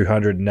max is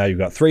 200 and now you've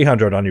got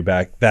 300 on your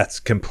back, that's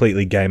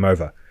completely game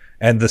over.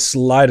 And the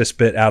slightest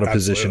bit out of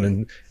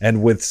position,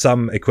 and with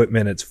some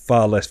equipment, it's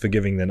far less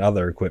forgiving than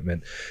other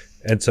equipment.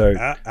 And so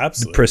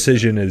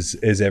precision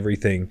is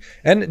everything.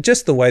 And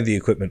just the way the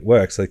equipment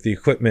works, like the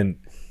equipment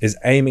is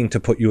aiming to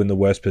put you in the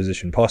worst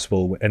position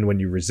possible. And when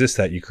you resist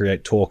that, you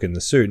create torque in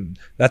the suit.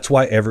 That's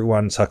why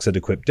everyone sucks at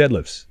equipped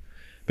deadlifts,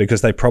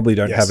 because they probably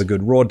don't have a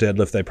good raw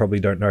deadlift. They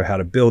probably don't know how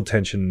to build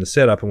tension in the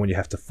setup. And when you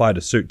have to fight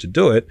a suit to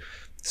do it,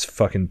 it's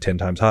fucking 10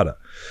 times harder.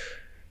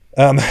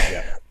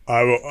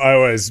 I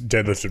always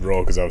deadlifted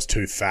raw because I was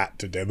too fat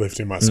to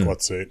deadlift in my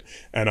squat suit,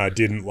 and I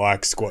didn't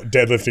like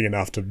deadlifting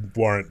enough to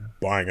warrant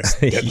buying a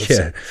deadlift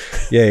suit.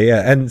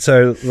 Yeah. And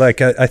so, like,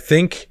 I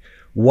think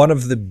one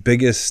of the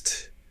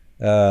biggest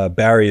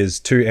barriers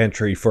to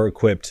entry for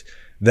equipped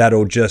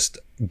that'll just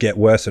get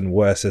worse and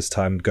worse as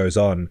time goes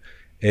on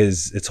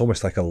is it's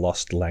almost like a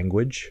lost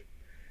language,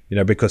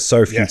 because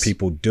so few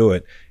people do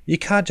it. You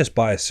can't just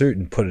buy a suit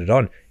and put it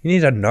on. You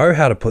need to know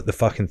how to put the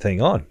fucking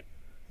thing on.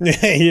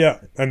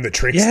 Yeah, and the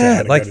tricks.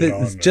 Yeah, like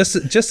just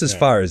as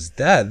far as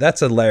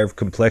that's a layer of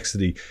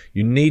complexity.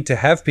 You need to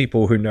have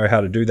people who know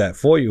how to do that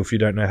for you if you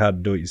don't know how to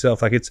do it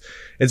yourself. Like it's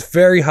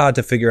very hard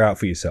to figure out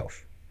for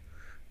yourself.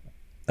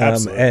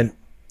 Absolutely. And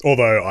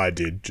although I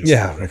did,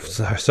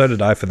 so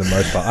did I for the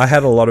most part. I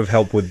had a lot of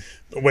help with.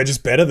 We're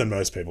just better than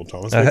most people,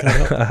 Thomas.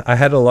 I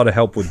had a lot of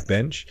help with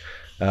bench,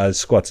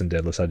 squats and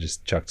deadlifts. I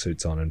just chucked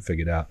suits on and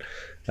figured out.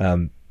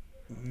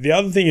 The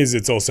other thing is,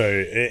 it's also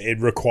it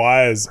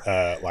requires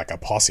like a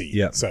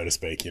posse, so to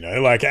speak. And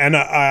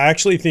I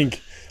actually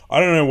think, I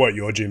don't know what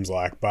your gym's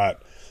like,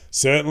 but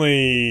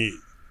certainly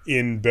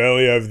in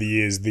Burley over the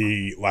years,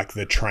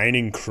 the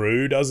training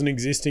crew doesn't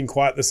exist in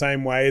quite the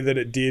same way that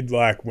it did.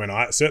 Like when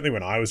I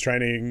was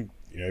training,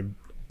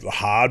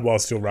 hard while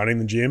still running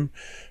the gym,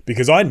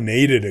 because I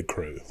needed a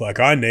crew. Like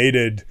I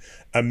needed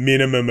a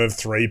minimum of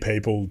 3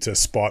 people to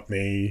spot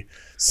me,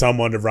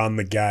 someone to run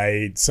the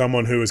gate,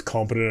 someone who was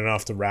competent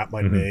enough to wrap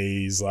my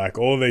knees, like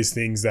all of these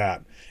things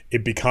that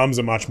it becomes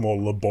a much more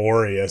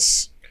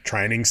laborious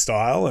training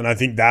style. And I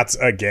think that's,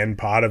 again,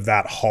 part of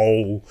that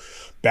whole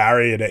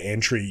barrier to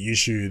entry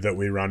issue that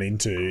we run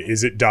into,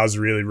 is it does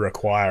really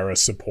require a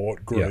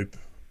support group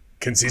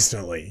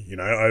consistently,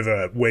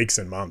 over weeks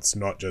and months,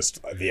 not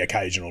just the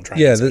occasional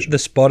training Yeah, session. the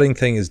spotting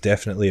thing is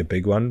definitely a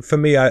big one. For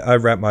me, I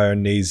wrap my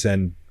own knees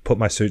and put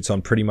my suits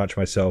on pretty much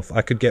myself.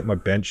 I could get my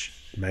bench.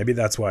 Maybe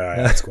that's why I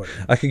asked what.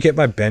 I could get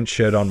my bench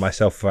shirt on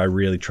myself if I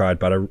really tried,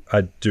 but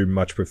I do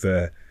much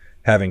prefer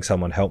having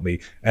someone help me.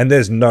 And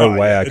there's no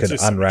way I it's could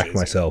just so much unrack easier.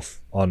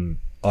 myself on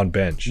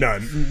bench. No,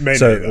 me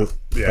So neither.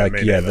 Yeah,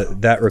 me neither.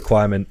 that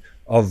requirement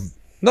of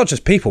not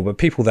just people, but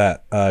people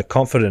that are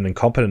confident and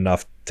competent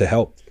enough to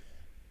help.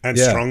 And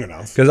Yeah. strong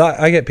enough. Because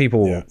I get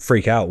people Yeah.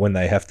 freak out when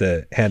they have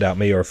to hand out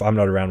me, or if I'm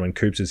not around when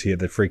Coops is here,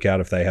 they freak out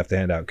if they have to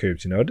hand out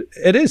Coops.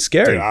 It is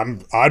scary.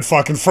 Dude, I'd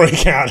fucking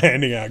freak out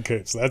handing out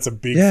coops. That's a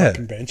big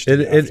fucking bench. To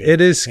It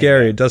is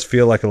scary. It does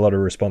feel like a lot of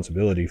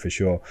responsibility for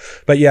sure.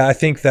 But yeah, I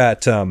think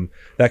that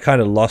that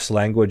kind of lost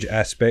language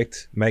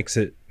aspect makes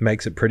it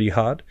pretty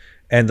hard.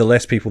 And the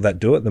less people that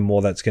do it, the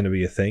more that's going to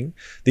be a thing.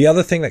 The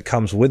other thing that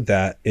comes with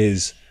that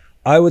is,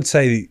 I would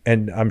say,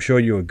 and I'm sure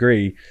you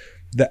agree,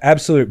 the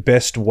absolute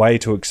best way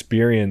to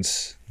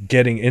experience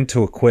getting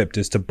into equipped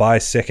is to buy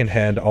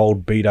secondhand,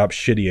 old, beat up,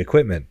 shitty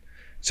equipment.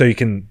 So you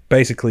can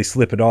basically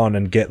slip it on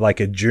and get like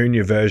a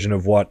junior version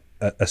of what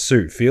a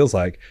suit feels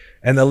like.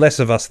 And the less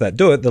of us that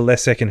do it, the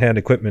less secondhand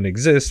equipment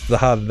exists, the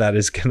harder that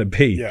is going to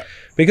be. Yeah.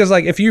 Because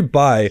like if you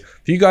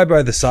go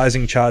by the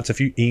sizing charts,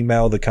 if you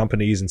email the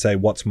companies and say,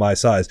 what's my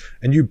size?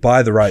 And you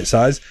buy the right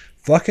size,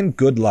 fucking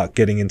good luck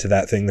getting into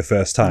that thing the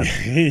first time.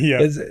 Yeah.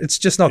 It's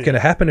just not going to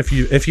happen if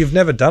you've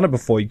never done it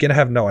before. You're going to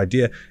have no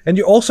idea, and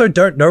you also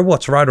don't know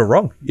what's right or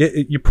wrong.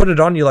 You put it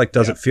on, you're like,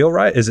 does it feel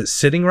right? Is it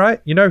sitting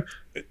right?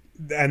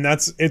 And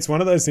it's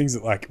one of those things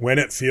that, like, when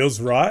it feels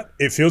right,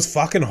 it feels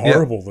fucking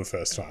horrible the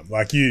first time.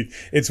 Like,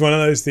 it's one of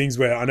those things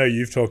where I know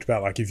you've talked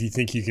about, like, if you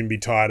think you can be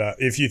tighter,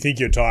 if you think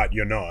you're tight,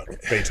 you're not.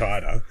 Be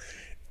tighter.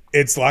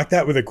 It's like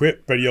that with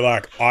equip, but you're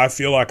like, I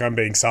feel like I'm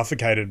being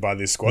suffocated by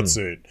this squat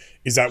suit.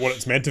 Is that what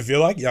it's meant to feel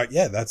like? You're like,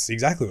 yeah, that's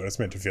exactly what it's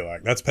meant to feel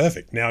like. That's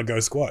perfect. Now go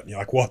squat. And you're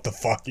like, what the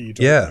fuck are you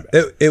talking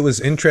about? It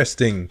was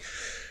interesting.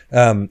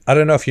 I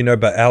don't know if you know,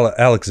 but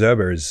Alex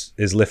Zerber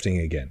is lifting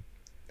again.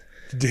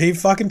 He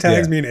fucking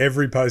tags me in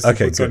every post he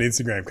puts on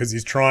Instagram because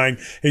he's trying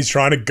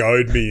to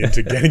goad me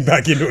into getting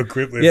back into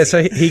equip lifting. Yeah,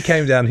 so he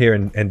came down here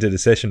and did a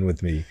session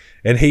with me,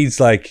 and he's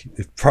like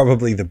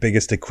probably the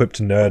biggest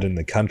equipped nerd in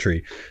the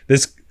country.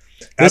 This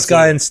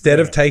guy, instead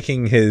of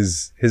taking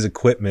his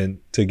equipment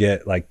to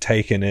get like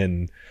taken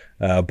in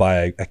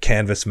by a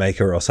canvas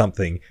maker or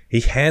something, he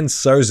hand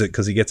sews it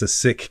because he gets a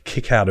sick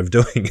kick out of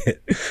doing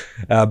it.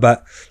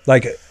 But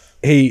like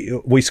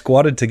we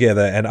squatted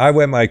together, and I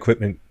wear my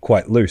equipment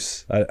quite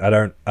loose. I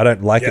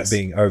don't like it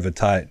being over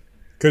tight.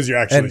 Because you're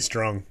actually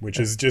strong, which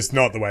is just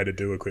not the way to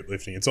do equip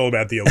lifting. It's all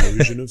about the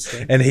illusion of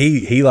strength. And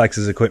he likes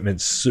his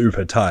equipment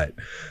super tight.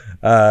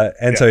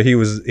 So he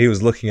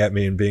was looking at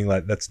me and being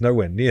like, that's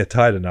nowhere near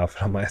tight enough.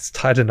 And I'm like, it's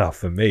tight enough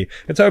for me.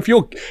 And so if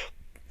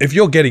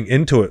you're getting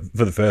into it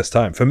for the first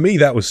time, for me,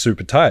 that was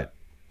super tight.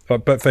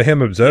 But for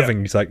him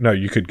observing, he's like, no,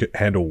 you could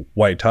handle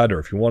way tighter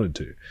if you wanted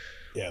to.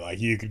 Yeah, like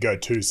you could go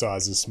 2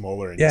 sizes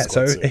smaller in your so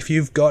squat suit. if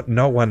you've got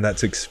no one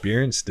that's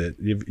experienced it,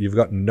 you've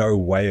got no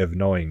way of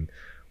knowing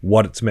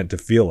what it's meant to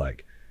feel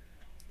like.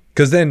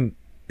 Because then,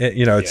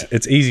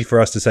 it's easy for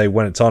us to say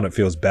when it's on, it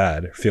feels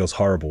bad, it feels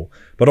horrible.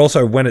 But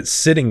also when it's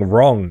sitting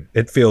wrong,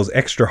 it feels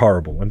extra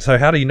horrible. And so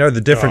how do you know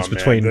the difference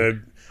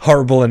between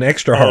horrible and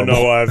extra horrible?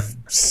 Oh no, I've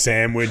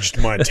sandwiched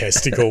my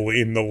testicle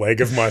in the leg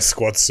of my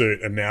squat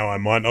suit, and now I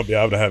might not be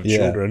able to have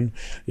children.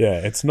 Yeah,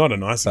 it's not a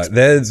nice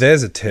experience.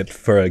 There's a tip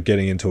for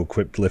getting into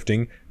equipped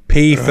lifting.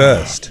 Pee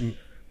first.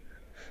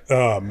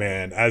 Oh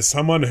man, as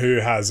someone who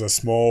has a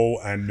small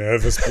and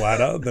nervous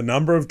bladder, the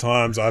number of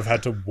times I've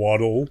had to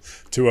waddle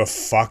to a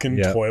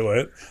fucking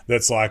toilet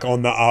that's like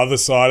on the other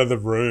side of the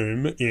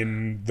room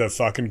in the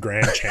fucking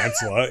Grand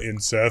Chancellor in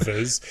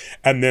Surfers,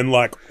 and then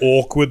like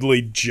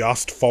awkwardly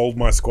just fold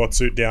my squat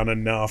suit down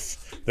enough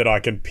that I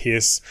can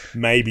piss,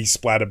 maybe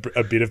splat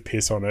a bit of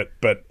piss on it,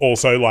 but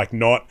also like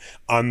not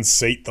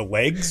unseat the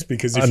legs,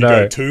 because if you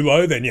go too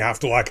low, then you have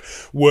to like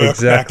work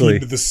back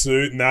into the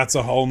suit, and that's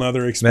a whole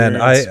nother experience.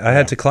 Man, I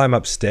had to climb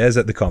upstairs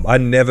at the comp. I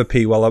never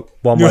pee while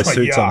my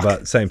suit's on,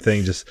 but same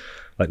thing, just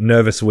like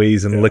nervous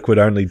wheeze and liquid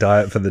only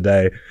diet for the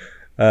day.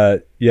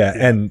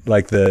 And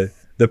like the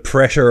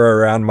pressure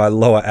around my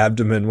lower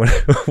abdomen when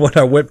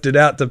I whipped it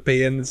out to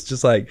pee, and it's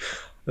just like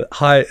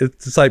high.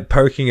 It's like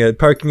poking a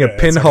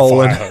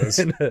pinhole in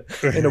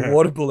a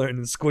water balloon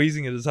and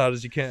squeezing it as hard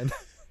as you can.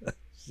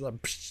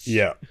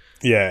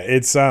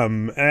 It's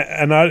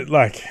and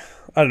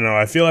I don't know.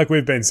 I feel like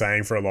we've been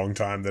saying for a long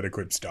time that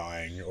Equip's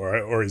dying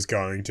or is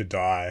going to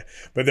die,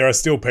 but there are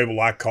still people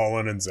like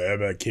Colin and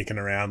Zerba kicking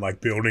around,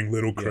 like building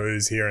little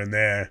crews here and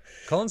there.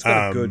 Colin's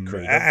got a good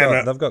crew.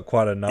 They've got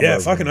quite a number. Yeah,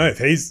 fucking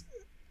oath.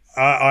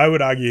 I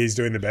would argue he's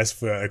doing the best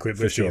for equipped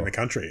lifting in the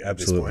country at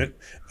this point.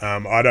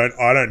 I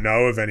don't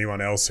know of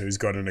anyone else who's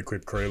got an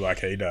equipped crew like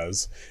he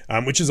does,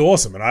 which is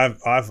awesome, and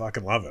I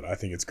fucking love it. I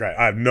think it's great.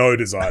 I have no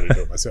desire to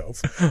do it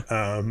myself,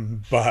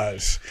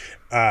 but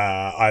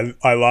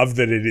I love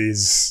that it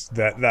is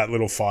that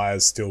little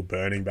fire's still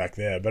burning back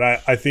there. But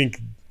I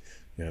think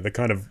the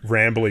kind of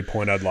rambly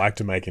point I'd like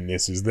to make in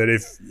this is that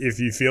if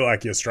you feel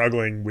like you're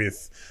struggling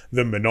with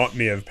the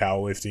monotony of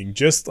powerlifting,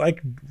 just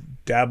like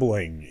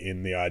dabbling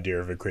in the idea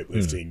of equip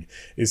lifting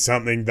is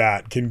something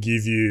that can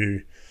give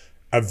you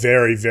a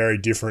very, very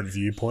different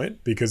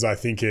viewpoint, because I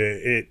think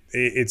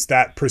it's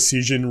that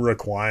precision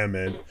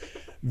requirement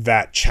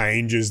that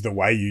changes the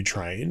way you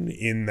train,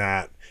 in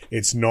that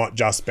it's not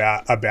just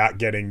about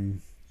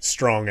getting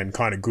strong and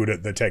kind of good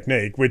at the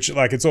technique, which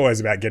like it's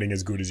always about getting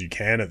as good as you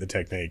can at the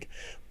technique,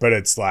 but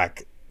it's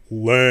like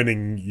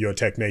learning your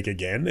technique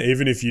again,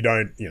 even if you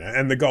don't,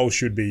 and the goal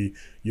should be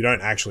you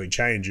don't actually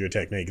change your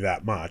technique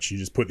that much. You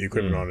just put the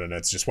equipment on and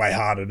it's just way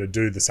harder to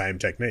do the same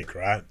technique,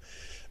 right?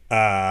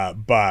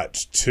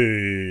 But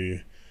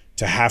to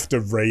have to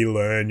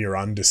relearn your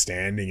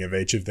understanding of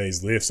each of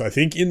these lifts, I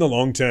think in the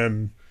long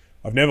term,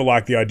 I've never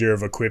liked the idea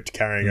of equipped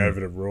carrying over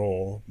to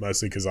raw,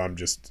 mostly because I'm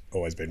just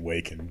always been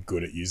weak and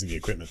good at using the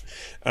equipment.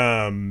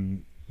 But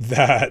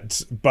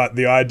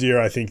the idea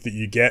I think that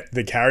you get,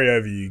 the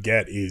carryover you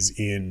get, is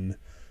in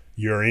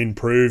your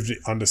improved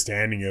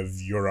understanding of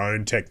your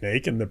own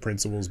technique and the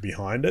principles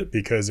behind it,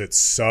 because it's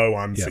so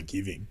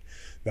unforgiving.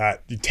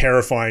 That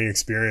terrifying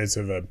experience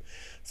of a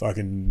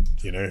fucking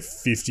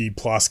 50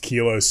 plus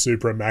kilo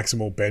super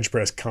maximal bench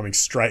press coming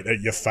straight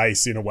at your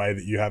face in a way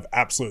that you have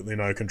absolutely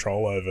no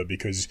control over,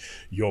 because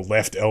your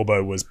left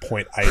elbow was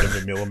 0.8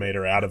 of a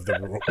millimeter out of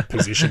the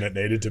position it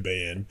needed to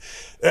be in.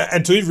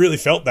 Until you've really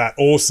felt that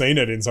or seen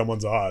it in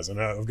someone's eyes.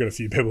 And I've got a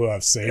few people who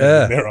have seen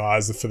it in their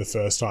eyes for the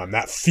first time.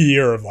 That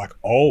fear of like,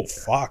 oh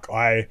fuck,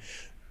 I'm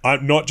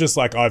not just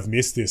like I've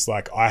missed this,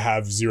 like I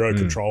have zero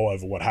control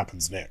over what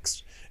happens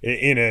next.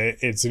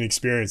 It's an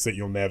experience that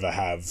you'll never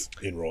have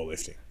in raw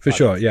lifting. For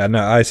sure. Yeah,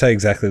 no, I say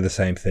exactly the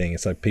same thing.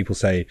 It's like people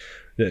say,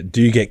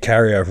 do you get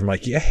carryover? I'm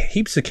like, yeah,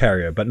 heaps of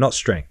carryover, but not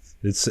strength.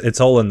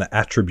 It's all in the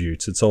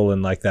attributes. It's all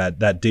in like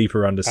that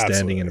deeper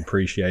understanding and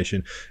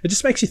appreciation. It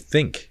just makes you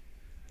think.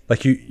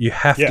 Like you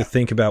have to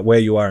think about where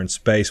you are in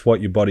space,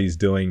 what your body's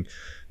doing.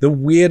 The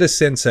weirdest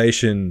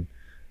sensation,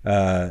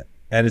 and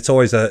it's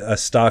always a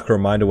stark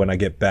reminder when I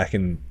get back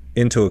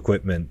into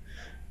equipment,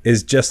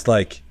 is just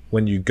like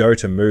when you go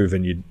to move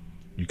and you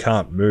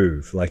can't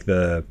move, like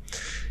the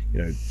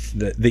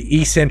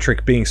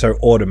eccentric being so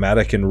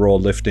automatic in raw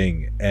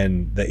lifting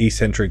and the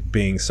eccentric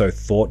being so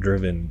thought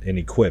driven in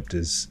equipped,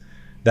 is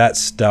that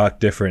stark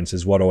difference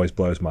is what always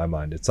blows my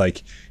mind. It's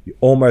like you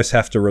almost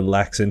have to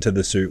relax into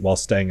the suit while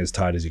staying as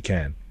tight as you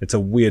can. It's a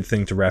weird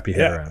thing to wrap your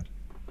head around.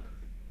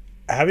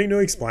 Having to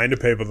explain to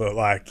people that,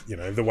 like,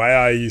 the way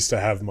I used to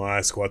have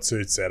my squat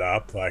suit set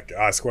up, like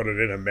I squatted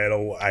in a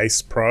metal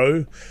Ace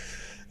Pro,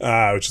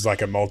 which is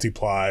like a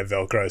multiply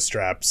Velcro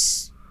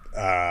straps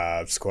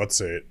squat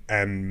suit,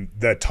 and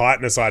the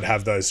tightness I'd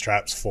have those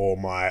straps for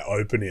my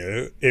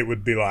opener, it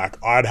would be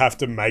like I'd have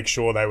to make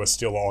sure they were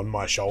still on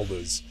my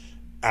shoulders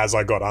as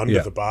I got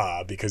under the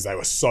bar, because they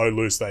were so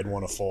loose they'd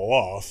want to fall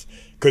off,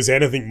 because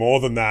anything more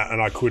than that,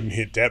 and I couldn't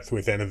hit depth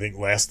with anything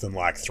less than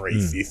like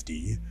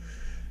 350.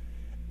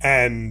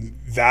 And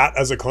that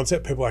as a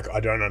concept, people are like, I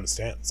don't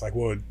understand. It's like,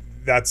 well,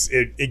 that's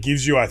it. It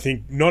gives you, I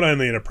think, not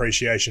only an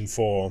appreciation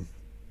for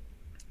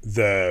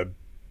the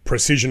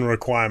precision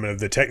requirement of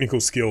the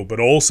technical skill, but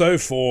also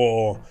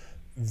for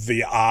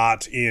the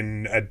art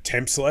in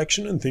attempt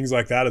selection and things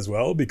like that as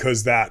well,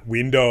 because that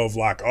window of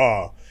like,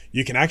 oh,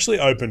 you can actually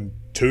open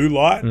too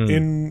light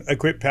in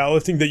equipped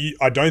powerlifting that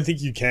I don't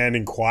think you can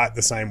in quite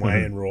the same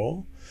way in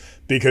raw,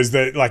 because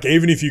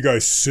even if you go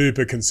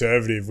super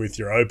conservative with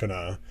your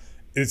opener,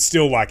 it's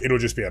still like it'll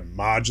just be a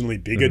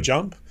marginally bigger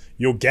jump.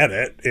 You'll get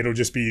it. It'll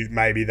just be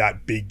maybe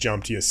that big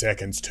jump to your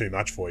second's too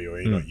much for you,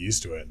 or you're not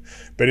used to it.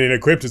 But in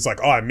equipped, it's like,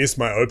 oh, I missed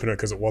my opener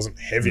because it wasn't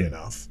heavy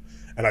enough,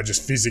 and I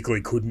just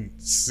physically couldn't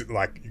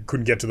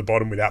get to the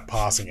bottom without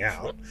passing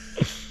out.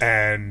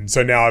 And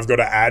so now I've got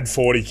to add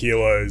 40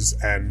 kilos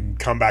and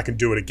come back and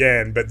do it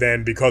again. But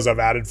then because I've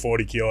added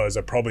 40 kilos,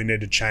 I probably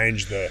need to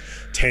change the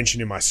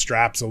tension in my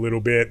straps a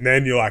little bit. And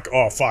then you're like,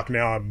 oh fuck,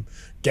 now I'm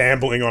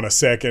gambling on a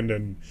second.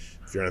 And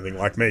if you're anything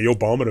like me, you'll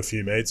bomb at a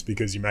few meets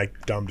because you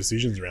make dumb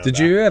decisions around that. Did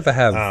you ever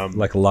have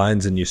like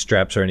lines in your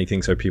straps or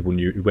anything so people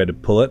knew where to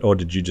pull it, or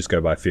did you just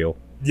go by feel?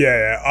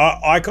 Yeah,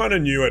 I kind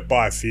of knew it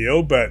by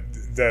feel, but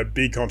the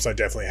big comps I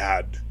definitely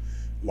had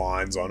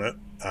lines on it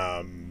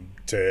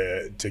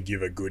to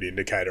give a good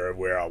indicator of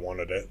where I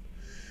wanted it.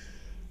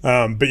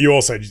 But you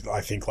also,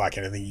 I think, like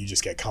anything, you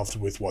just get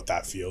comfortable with what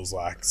that feels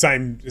like.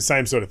 Same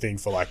sort of thing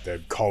for like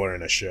the collar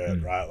in a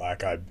shirt, right?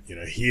 Like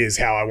here's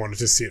how I wanted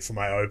to sit for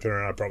my opener,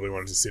 and I probably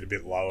wanted to sit a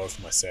bit lower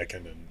for my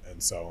second,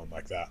 and so on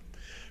like that.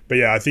 But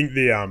yeah, I think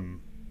the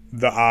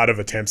art of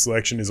attempt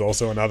selection is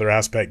also another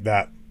aspect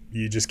that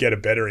you just get a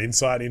better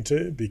insight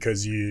into,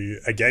 because you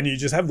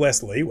just have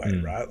less leeway,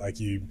 right?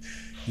 Like you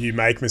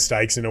make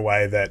mistakes in a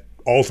way that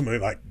ultimately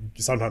like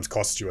sometimes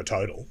costs you a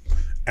total.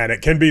 And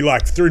it can be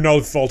like through no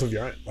fault of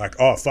your own. Like,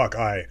 oh fuck,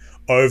 I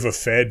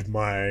overfed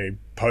my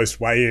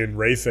post weigh-in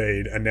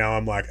refeed, and now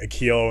I'm like 1.5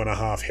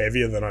 kilos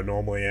heavier than I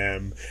normally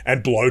am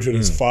and bloated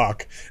as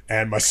fuck,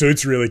 and my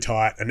suit's really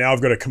tight, and now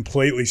I've got to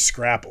completely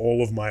scrap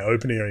all of my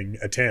opening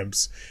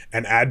attempts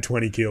and add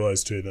 20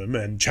 kilos to them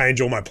and change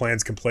all my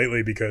plans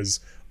completely because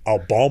I'll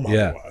bomb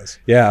otherwise.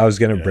 Yeah, I was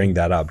going to bring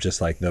that up, just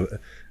like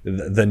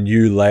the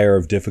new layer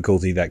of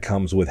difficulty that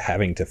comes with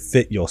having to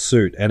fit your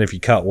suit. And if you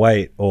cut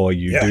weight or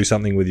you do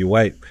something with your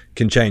weight,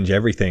 can change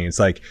everything. It's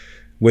like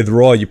with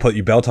Raw, you put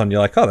your belt on, you're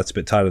like, oh, that's a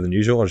bit tighter than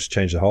usual. I'll just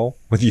change the hole.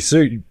 With your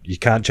suit, you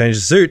can't change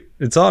the suit.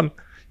 It's on.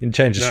 You can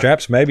change the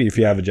straps, maybe, if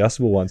you have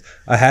adjustable ones.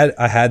 I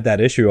had that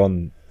issue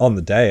on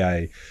the day.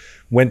 I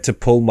went to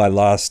pull my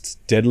last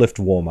deadlift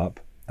warm-up.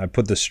 I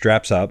put the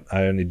straps up.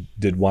 I only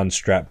did one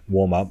strap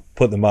warm-up,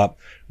 put them up,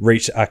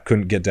 reached. I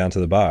couldn't get down to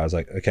the bar. I was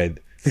like, okay,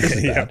 this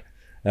is bad.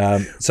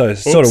 So I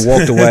sort of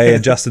walked away,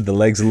 adjusted the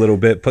legs a little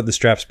bit, put the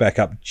straps back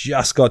up,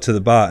 just got to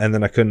the bar, and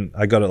then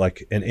I got it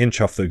like an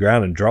inch off the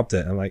ground and dropped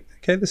it. I'm like,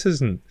 okay, this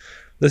isn't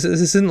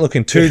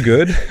looking too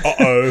good.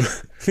 Uh-oh.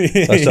 So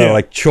I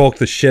like chalked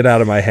the shit out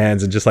of my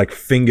hands and just like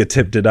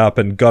fingertipped it up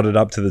and got it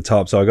up to the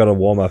top. So I got a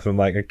warm up. I'm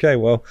like, okay,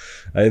 well,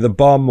 either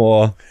bomb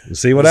or we'll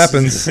see what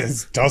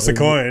happens. Toss a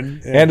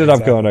coin. Yeah, ended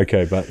up going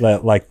okay, but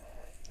like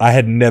I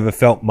had never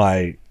felt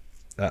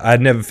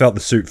the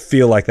suit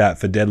feel like that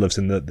for deadlifts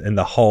in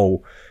the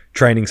whole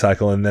training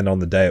cycle. And then on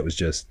the day, it was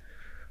just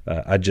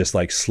I just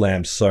like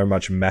slammed so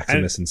much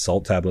Maximus and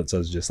salt tablets. I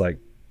was just like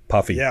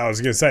puffy. Yeah, I was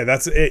gonna say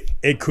that's it.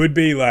 It could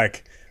be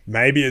like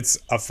maybe it's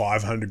a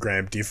 500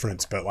 gram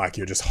difference, but like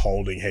you're just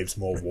holding heaps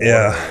more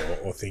water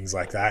or things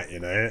like that, you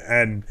know.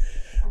 And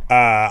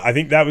I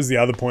think that was the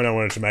other point I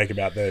wanted to make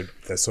about the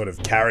sort of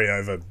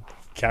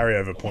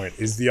carryover point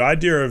is the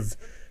idea of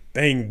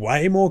being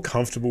way more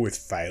comfortable with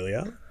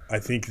failure. I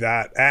think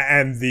that,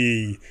 and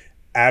the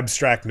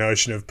abstract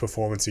notion of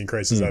performance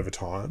increases over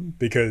time,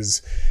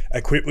 because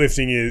equip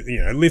lifting is,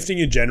 you know, lifting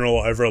in general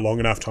over a long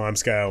enough time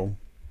scale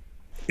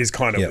is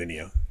kind of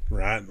linear,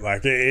 right?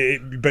 Like,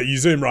 but you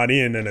zoom right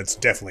in and it's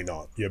definitely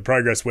not. Your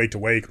progress week to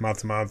week, month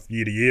to month,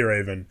 year to year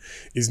even,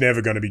 is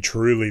never going to be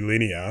truly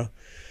linear.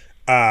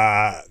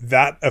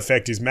 That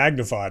effect is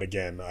magnified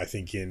again, I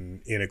think,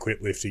 in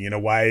equip lifting in a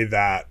way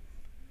that,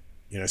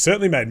 you know,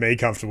 certainly made me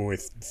comfortable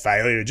with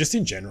failure just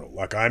in general.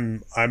 Like I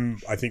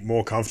think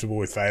more comfortable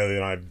with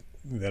failure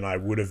than I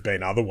would have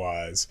been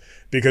otherwise,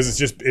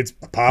 because it's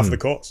part of the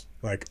course.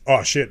 Like,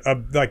 oh shit,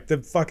 like the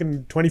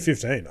fucking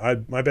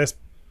 2015, my best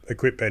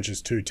equip bench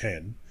is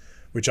 210,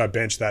 which I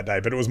benched that day,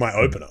 but it was my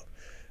opener.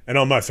 And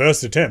on my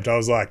first attempt, I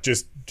was like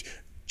just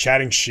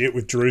chatting shit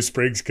with Drew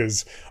Spriggs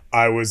because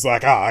I was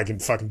like, I can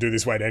fucking do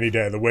this weight any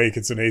day of the week.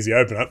 It's an easy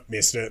opener.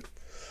 Missed it.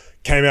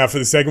 Came out for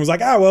the second, was like,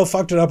 well,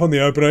 fucked it up on the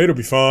opener. It'll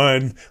be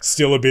fine.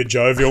 Still a bit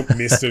jovial.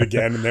 Missed it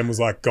again, and then was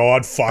like,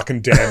 God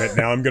fucking damn it.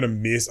 Now I'm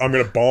going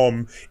to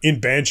bomb in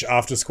bench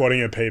after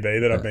squatting a PB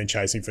that I've been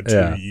chasing for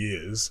 2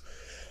 years.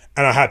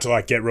 And I had to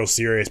like get real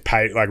serious,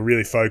 like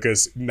really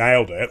focus,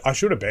 nailed it. I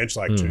should have benched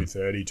like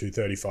 230,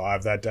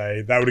 235 that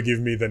day. That would have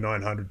given me the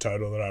 900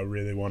 total that I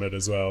really wanted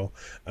as well.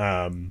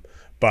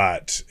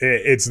 But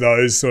it's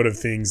those sort of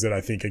things that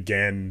I think,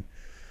 again,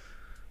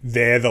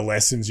 they're the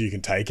lessons you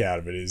can take out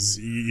of it. Is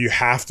you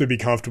have to be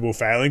comfortable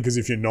failing, because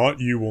if you're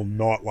not, you will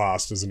not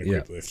last as an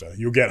equip lifter.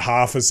 You'll get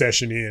half a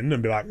session in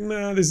and be like,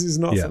 no, this is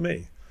not for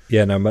me.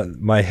 Yeah, no,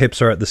 my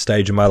hips are at the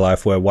stage in my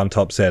life where one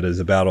top set is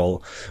about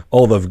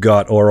all they've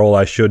got, or all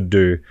I should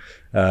do,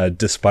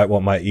 despite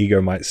what my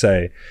ego might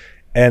say.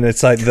 And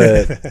it's like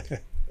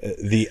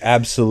the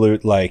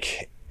absolute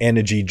like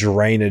energy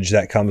drainage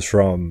that comes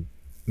from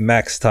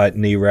max tight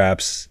knee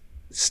wraps,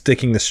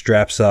 sticking the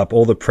straps up,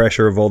 all the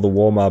pressure of all the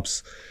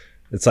warm-ups.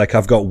 It's like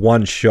I've got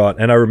one shot.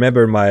 And I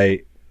remember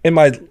in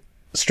my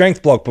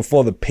strength block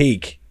before the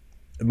peak,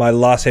 my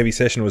last heavy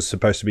session was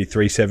supposed to be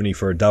 370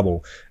 for a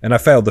double, and I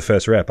failed the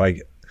first rep.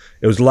 It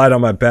was light on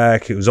my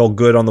back. It was all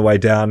good on the way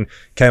down.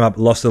 Came up,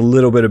 lost a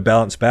little bit of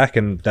balance back,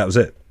 and that was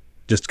it.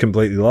 Just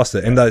completely lost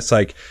it. And that's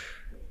like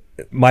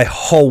my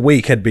whole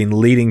week had been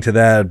leading to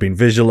that. I'd been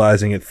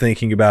visualizing it,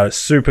 thinking about it,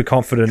 super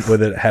confident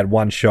with it, had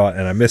one shot,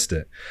 and I missed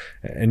it.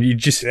 And you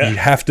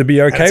have to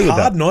be okay with that. It's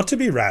hard not to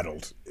be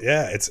rattled.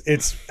 Yeah,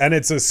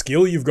 it's a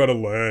skill you've got to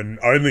learn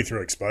only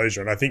through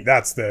exposure. And I think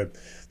that's the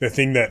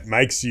thing that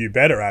makes you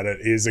better at it,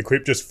 is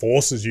equip just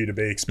forces you to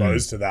be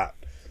exposed to that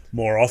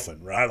more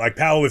often, right? Like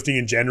powerlifting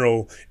in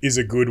general is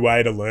a good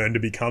way to learn to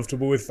be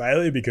comfortable with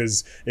failure,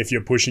 because if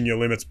you're pushing your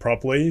limits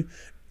properly,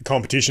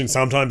 competition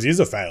sometimes is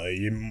a failure.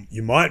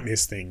 You might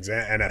miss things,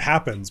 and it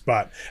happens,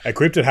 but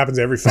equipped, it happens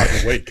every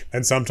fucking week.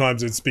 And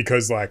sometimes it's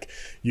because like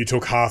you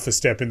took half a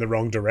step in the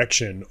wrong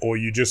direction, or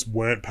you just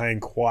weren't paying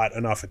quite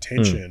enough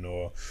attention,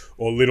 or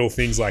little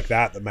things like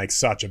that make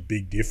such a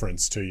big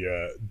difference to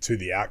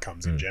the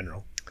outcomes in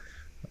general.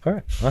 All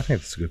right, I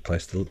think that's a good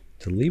place to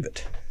leave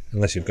it,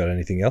 unless you've got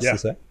anything else to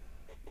say.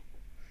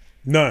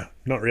 No,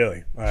 not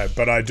really.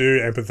 But I do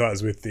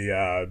empathize with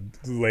the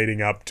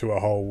leading up to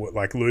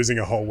losing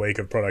a whole week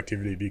of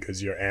productivity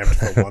because you're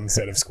amped for one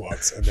set of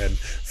squats and then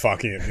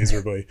fucking it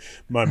miserably.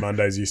 My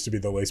Mondays used to be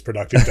the least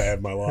productive day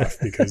of my life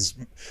because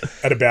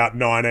at about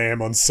 9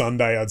 a.m. on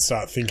Sunday, I'd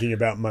start thinking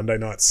about Monday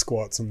night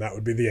squats, and that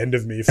would be the end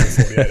of me for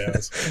 48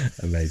 hours.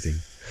 Amazing.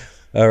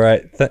 All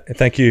right.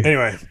 Thank you.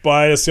 Anyway,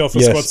 buy yourself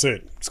a squat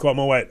suit. Squat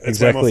more weight. It's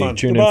way more fun.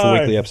 Tune in for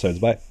weekly episodes.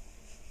 Bye.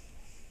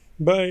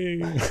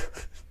 Bye.